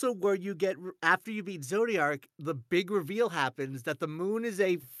also where you get r after you beat Zodiac, the big reveal happens that the moon is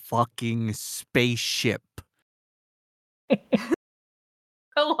a fucking spaceship.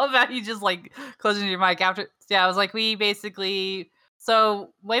 I love how you just like closing your mic after. Yeah, I was like, we basically.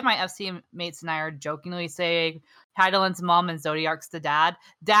 So, way my FC mates and I are jokingly saying Heidelin's mom and Zodiac's the dad.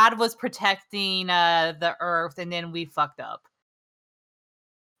 Dad was protecting the Earth, and then we fucked up.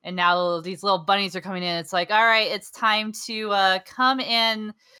 And now these little bunnies are coming in. It's like, all right, it's time to come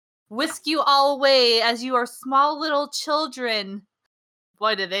and whisk you all away as you are small little children.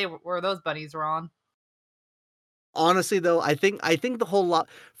 Boy, did they were those bunnies wrong. Honestly, though, I think the whole lot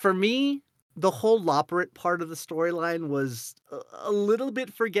for me, the whole Loporrit part of the storyline was a little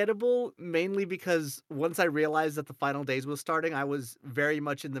bit forgettable, mainly because once I realized that the final days was starting, I was very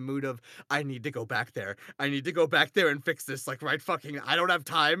much in the mood of I need to go back there. I need to go back there and fix this. Like right fucking, I don't have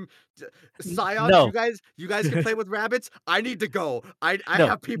time. Scions, No, you guys can play with rabbits. I need to go. I no,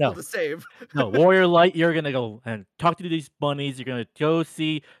 have people no, to save. no. Warrior Light, you're gonna go and talk to these bunnies. You're gonna go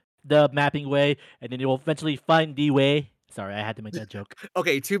see the mapping way, and then you will eventually find the way. Sorry, I had to make that joke.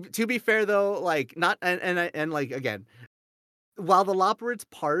 Okay, to be fair though, like not and like again, while the Loporrit's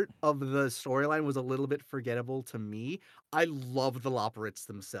part of the storyline was a little bit forgettable to me, I love the Loporrits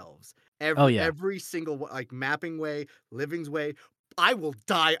themselves. Oh Every yeah, every single like mapping way, living's way, I will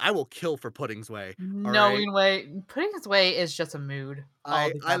die. I will kill for pudding's way. All right. Knowing way, putting his way is just a mood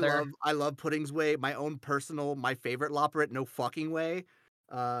altogether. I love pudding's way. My own personal, my favorite Loporrit, no fucking way.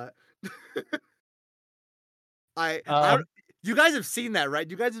 Uh, I don't. um, You guys have seen that, right?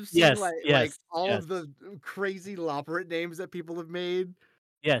 You guys have seen yes, like yes, all yes, of the crazy Loporrit names that people have made.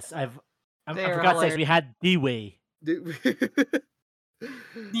 yes. They I are forgot to say hilarious. we had the way. Dude.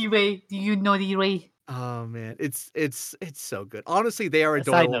 The way, do you know the way? Oh man, it's so good. Honestly, they are A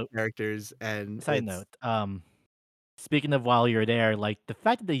side adorable note, characters, and side it's note. Speaking of while you're there, like the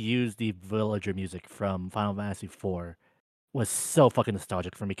fact that they used the villager music from Final Fantasy IV was so fucking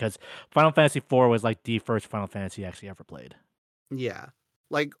nostalgic for me because Final Fantasy IV was like the first Final Fantasy I actually ever played. yeah.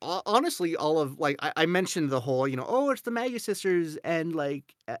 Like honestly, all of like I mentioned the whole, oh, it's the Magus sisters and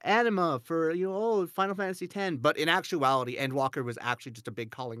like Anima for oh Final Fantasy X, but in actuality, Endwalker was actually just a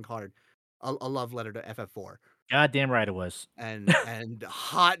big calling card, a love letter to FF4. Goddamn right it was. And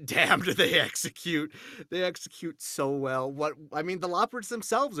hot damn do they execute. They execute so well. What I mean, the Loporrits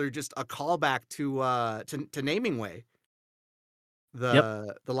themselves are just a callback to Naming Way. Yep.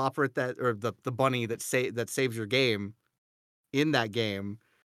 The Loporrit that or the bunny that saves your game in that game,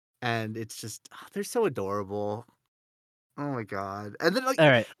 and it's just they're so adorable. Oh my god. And then All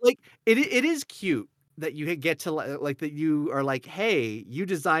right. like it is cute that you get to like that you are like, "Hey, you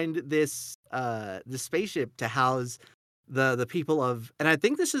designed this spaceship to house the people of," and I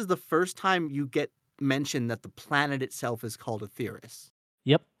think this is the first time you get mentioned that the planet itself is called Aetheris.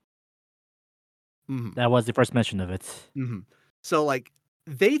 Yep. Mhm. That was the first mention of it. Mhm. So like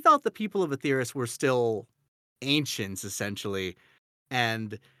they thought the people of Aetheris were still ancients essentially,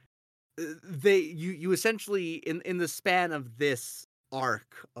 and you essentially in the span of this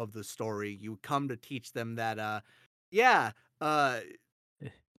arc of the story, you come to teach them that yeah, uh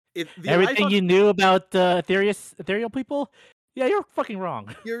the life Everything on you knew about ethereal people? Yeah, you're fucking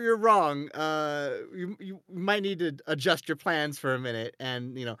wrong. you're wrong. You might need to adjust your plans for a minute.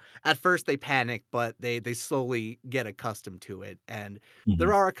 And at first they panic, but they slowly get accustomed to it. And Mhm.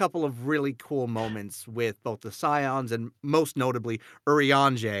 there are a couple of really cool moments with both the Scions and most notably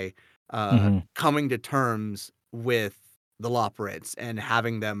Urianger Mhm. coming to terms with the Loporrits and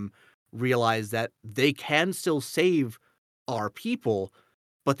having them realize that they can still save our people,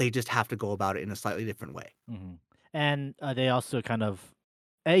 but they just have to go about it in a slightly different way. Mhm. And they also kind of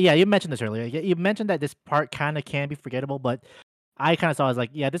yeah, you mentioned this earlier. You mentioned that this part kind of can be forgettable, but I kind of saw it as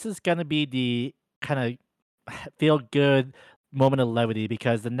like, yeah, this is gonna be the kind of feel good moment of levity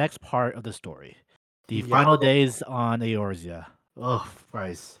because the next part of the story, the Yeah. final days on Eorzea. Oh,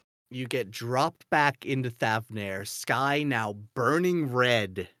 Christ. You get dropped back into Thavnair, sky now burning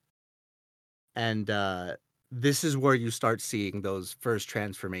red, and this is where you start seeing those first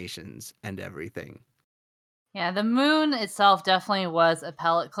transformations and everything. Yeah, the moon itself definitely was a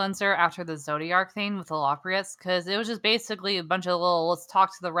palate cleanser after the Zodiac thing with the Locriets, because it was just basically a bunch of little let's talk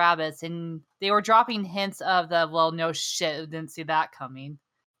to the rabbits, and they were dropping hints of the well, no shit, didn't see that coming,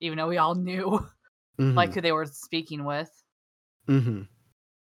 even though we all knew like Mhm. who they were speaking with. Mhm.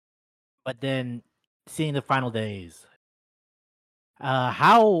 But then seeing the final days, uh,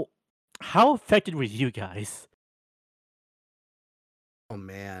 how how affected were you guys? Oh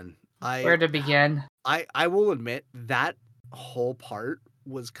man. Where to begin? I will admit that whole part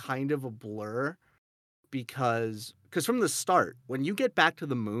was kind of a blur because from the start, when you get back to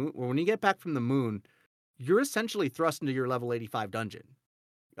the moon, or when you get back from the moon, you're essentially thrust into your level 85 dungeon.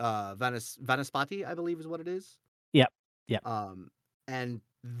 Vanaspati, I believe is what it is. Yep. Yep. And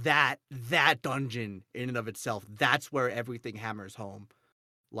that dungeon in and of itself, that's where everything hammers home.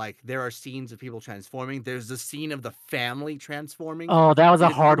 Like, there are scenes of people transforming. There's the scene of the family transforming. Oh, that was a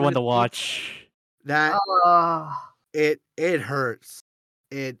into hard one terminus to beasts. watch. That Oh, it hurts.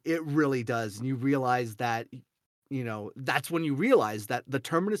 It really does. And you realize that, you know, that's when you realize that the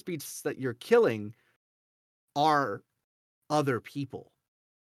terminus beasts that you're killing are other people.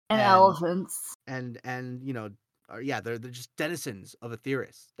 and And elephants. and you know, they're just denizens of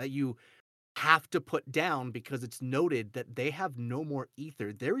Aetheris that you have to put down because it's noted that they have no more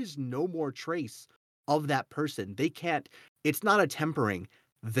ether. There is no more trace of that person. They can't, it's not a tempering.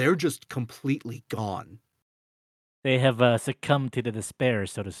 They're just completely gone. They have succumbed to the despair,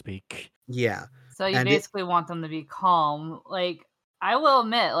 so to speak. Yeah. So you And basically want them to be calm. Like, I will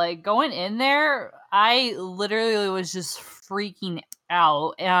admit, like, going in there, I literally was just freaking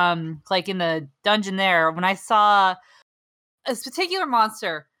out. Like in the dungeon there, when I saw this particular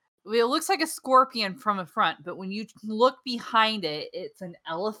monster, it looks like a scorpion from the front, but when you look behind it, it's an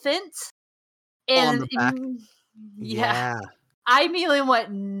elephant. on And the back. yeah, Yeah. I immediately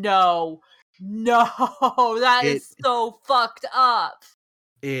went, no, that It is so fucked up.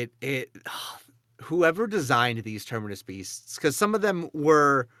 it whoever designed these terminus beasts, because some of them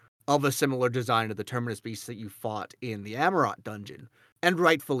were of a similar design to the terminus beasts that you fought in the Amarot dungeon, and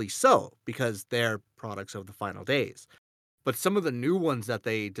rightfully so, because they're products of the final days. But some of the new ones that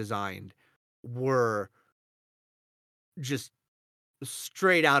they designed were just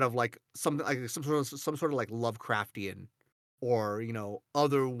straight out of like something like some sort of like Lovecraftian or, you know,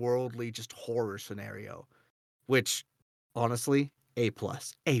 otherworldly just horror scenario, which honestly, A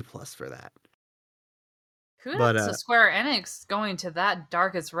plus for that. But Kudos to Square Enix going to that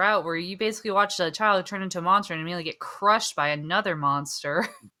darkest route where you basically watch a child turn into a monster and immediately get crushed by another monster.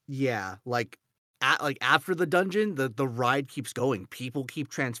 yeah, like after the dungeon, the ride keeps going. People keep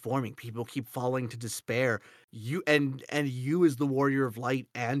transforming. People keep falling to despair. You and you as the warrior of light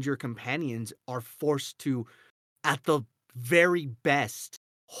and your companions are forced to, at the very best,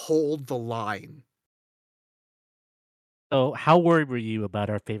 hold the line. So, how worried were you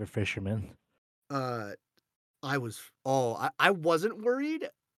about our favorite fisherman? Uh, I wasn't worried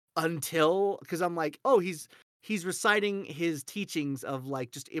until, because I'm like, oh, he's reciting his teachings of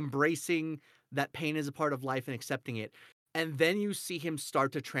like just embracing that pain is a part of life and accepting it. And then you see him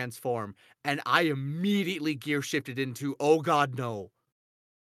start to transform, and I immediately gear shifted into, oh God, no.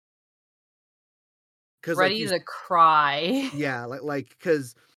 Because like Ready to cry. yeah,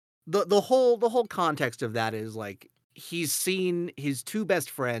 because the whole context of that is like he's seen his two best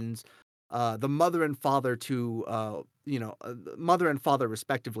friends, the mother and father to mother and father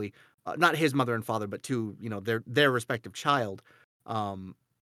respectively, not his mother and father, but to, you know, their respective child, um,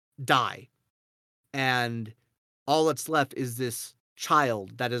 die, and all that's left is this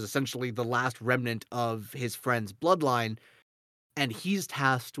child that is essentially the last remnant of his friend's bloodline, and he's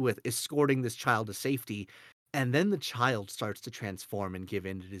tasked with escorting this child to safety. And then the child starts to transform and give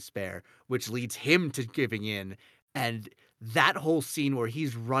in to despair, which leads him to giving in. And that whole scene where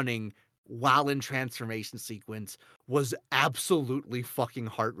he's running while in transformation sequence was absolutely fucking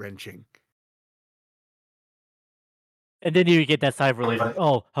heart-wrenching. And then you get that sigh of relief, like,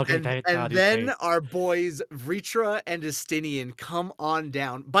 "Oh, okay, now And do then okay." our boys Vritra and Justinian come on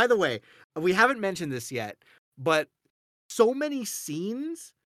down. By the way, we haven't mentioned this yet, but so many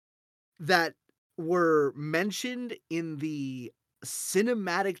scenes that were mentioned in the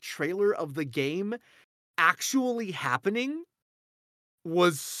cinematic trailer of the game actually happening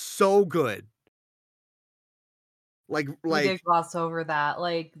was so good. We did gloss over that.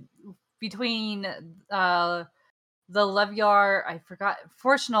 Like, between the Levyar, I forgot,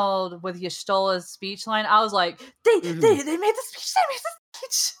 Fortunal with Yashtola's speech line, I was like, they made the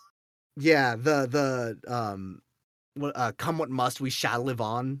speech. Yeah, come what must, we shall live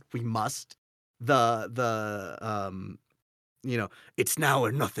on, we must. The you know, it's now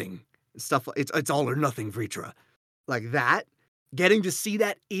or nothing stuff. It's all or nothing, Vritra. Like that, getting to see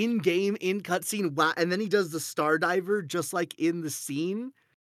that in game, in cutscene. Wow. And then he does the star diver just like in the scene.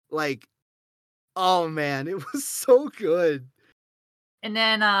 Like, oh man, it was so good. And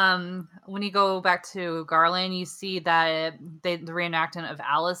then when you go back to Garland, you see that the reenactment of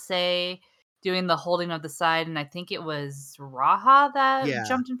Alice doing the holding of the side, and I think it was Raha that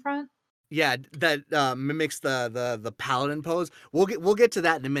jumped in front. Yeah, that mimics the paladin pose. We'll get to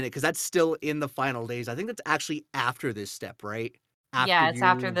that in a minute because that's still in the final days. I think that's actually after this step, right? after Yeah, it's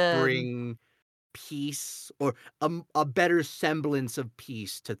after you the bring peace or a better semblance of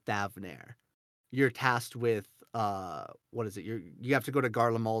peace to Thavnair. You're tasked with what is it? You have to go to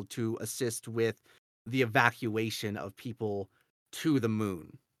Garlemald to assist with the evacuation of people to the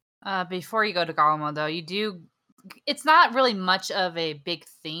moon. before you go to Garlemald, though, you do. It's not really much of a big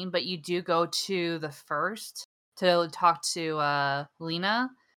theme, but you do go to the first to talk to Lena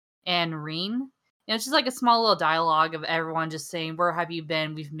and Reen. And it's just like a small little dialogue of everyone just saying, "Where have you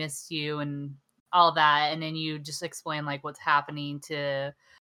been? We've missed you," and all that. And then you just explain like what's happening to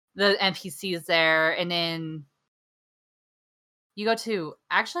the NPCs there, and then you go to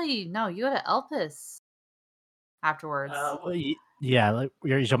actually no, you go to Elpis afterwards. Yeah, like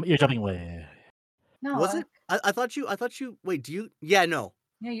you're jumping away. No, Was it? I thought you wait, do you Yeah, no.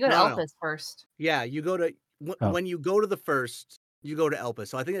 yeah, you go to No, no, no. Elpis first. Yeah, you go to Oh. when you go to the first, you go to Elpis.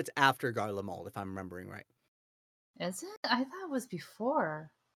 So I think it's after Garlemald, if I'm remembering right. Is it? I thought it was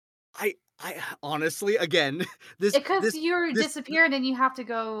before. I honestly, again, this Because this you this disappear and then you have to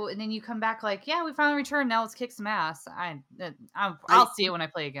go and then you come back like, yeah, we finally returned. Now let's kick some ass. I I'll see it when I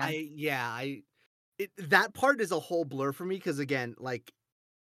play again. that part is a whole blur for me because again, like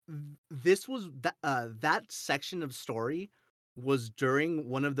this was that section of story was during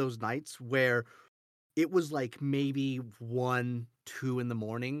one of those nights where it was like maybe 1, 2 in the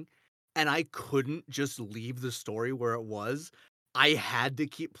morning, and I couldn't just leave the story where it was. I had to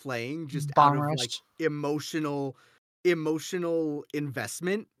keep playing just out Bomb of like rush. emotional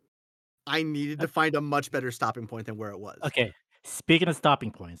investment. I needed to O- find a much better stopping point than where it was. Okay. Speaking of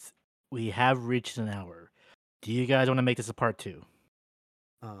stopping points, we have reached an hour. Do you guys want to make this a part 2?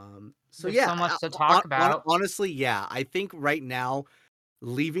 So There's yeah, so much to talk about. honestly, yeah, I think right now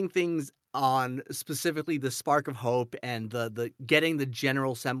leaving things on specifically the spark of hope and the getting the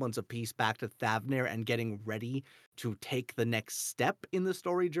general semblance of peace back to Thavnair and getting ready to take the next step in the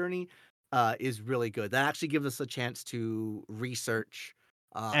story journey is really good. That actually gives us a chance to research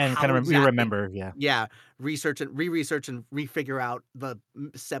And kind how of exactly remember, yeah. yeah, research and refigure out the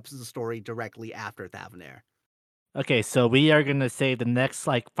steps of the story directly after Thavnair. Okay, so we are gonna say the next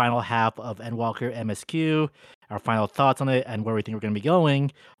like final half of Endwalker MSQ, our final thoughts on it, and where we think we're gonna be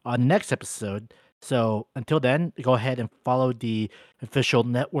going on next episode. So until then, go ahead and follow the official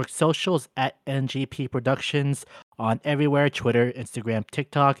network socials at NGP Productions on everywhere: Twitter, Instagram,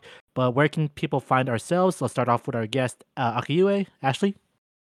 TikTok. But where can people find ourselves? Let's start off with our guest, Akiyue. Ashley.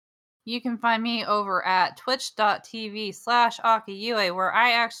 You can find me over at twitch.tv/AkiUA, where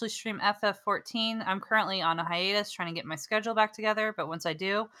I actually stream FF14. I'm currently on a hiatus trying to get my schedule back together, but once I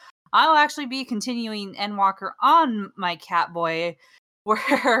do, I'll actually be continuing Endwalker on my Catboy,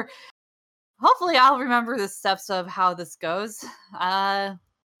 where hopefully I'll remember the steps of how this goes.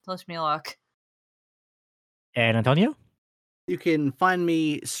 Wish me luck. And Antonio. You can find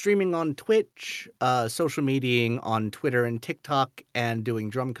me streaming on Twitch, social mediaing on Twitter and TikTok, and doing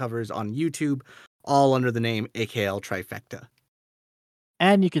drum covers on YouTube, all under the name AKL Trifecta.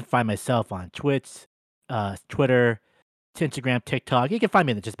 And you can find myself on Twitch, Twitter, Instagram, TikTok. You can find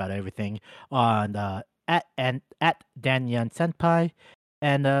me in just about everything on at Danyan Senpai.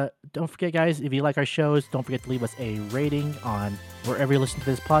 And don't forget, guys, if you like our shows, don't forget to leave us a rating on wherever you listen to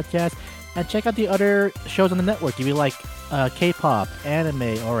this podcast. And check out the other shows on the network. If you like K-pop,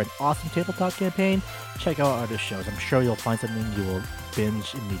 anime, or an awesome tabletop campaign, check out our other shows. I'm sure you'll find something you will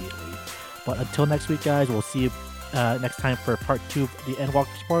binge immediately. But until next week, guys, we'll see you next time for part 2 of the Endwalker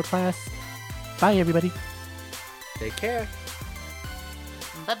Spoilercast. Bye, everybody. Take care.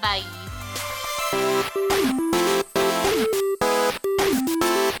 Bye bye.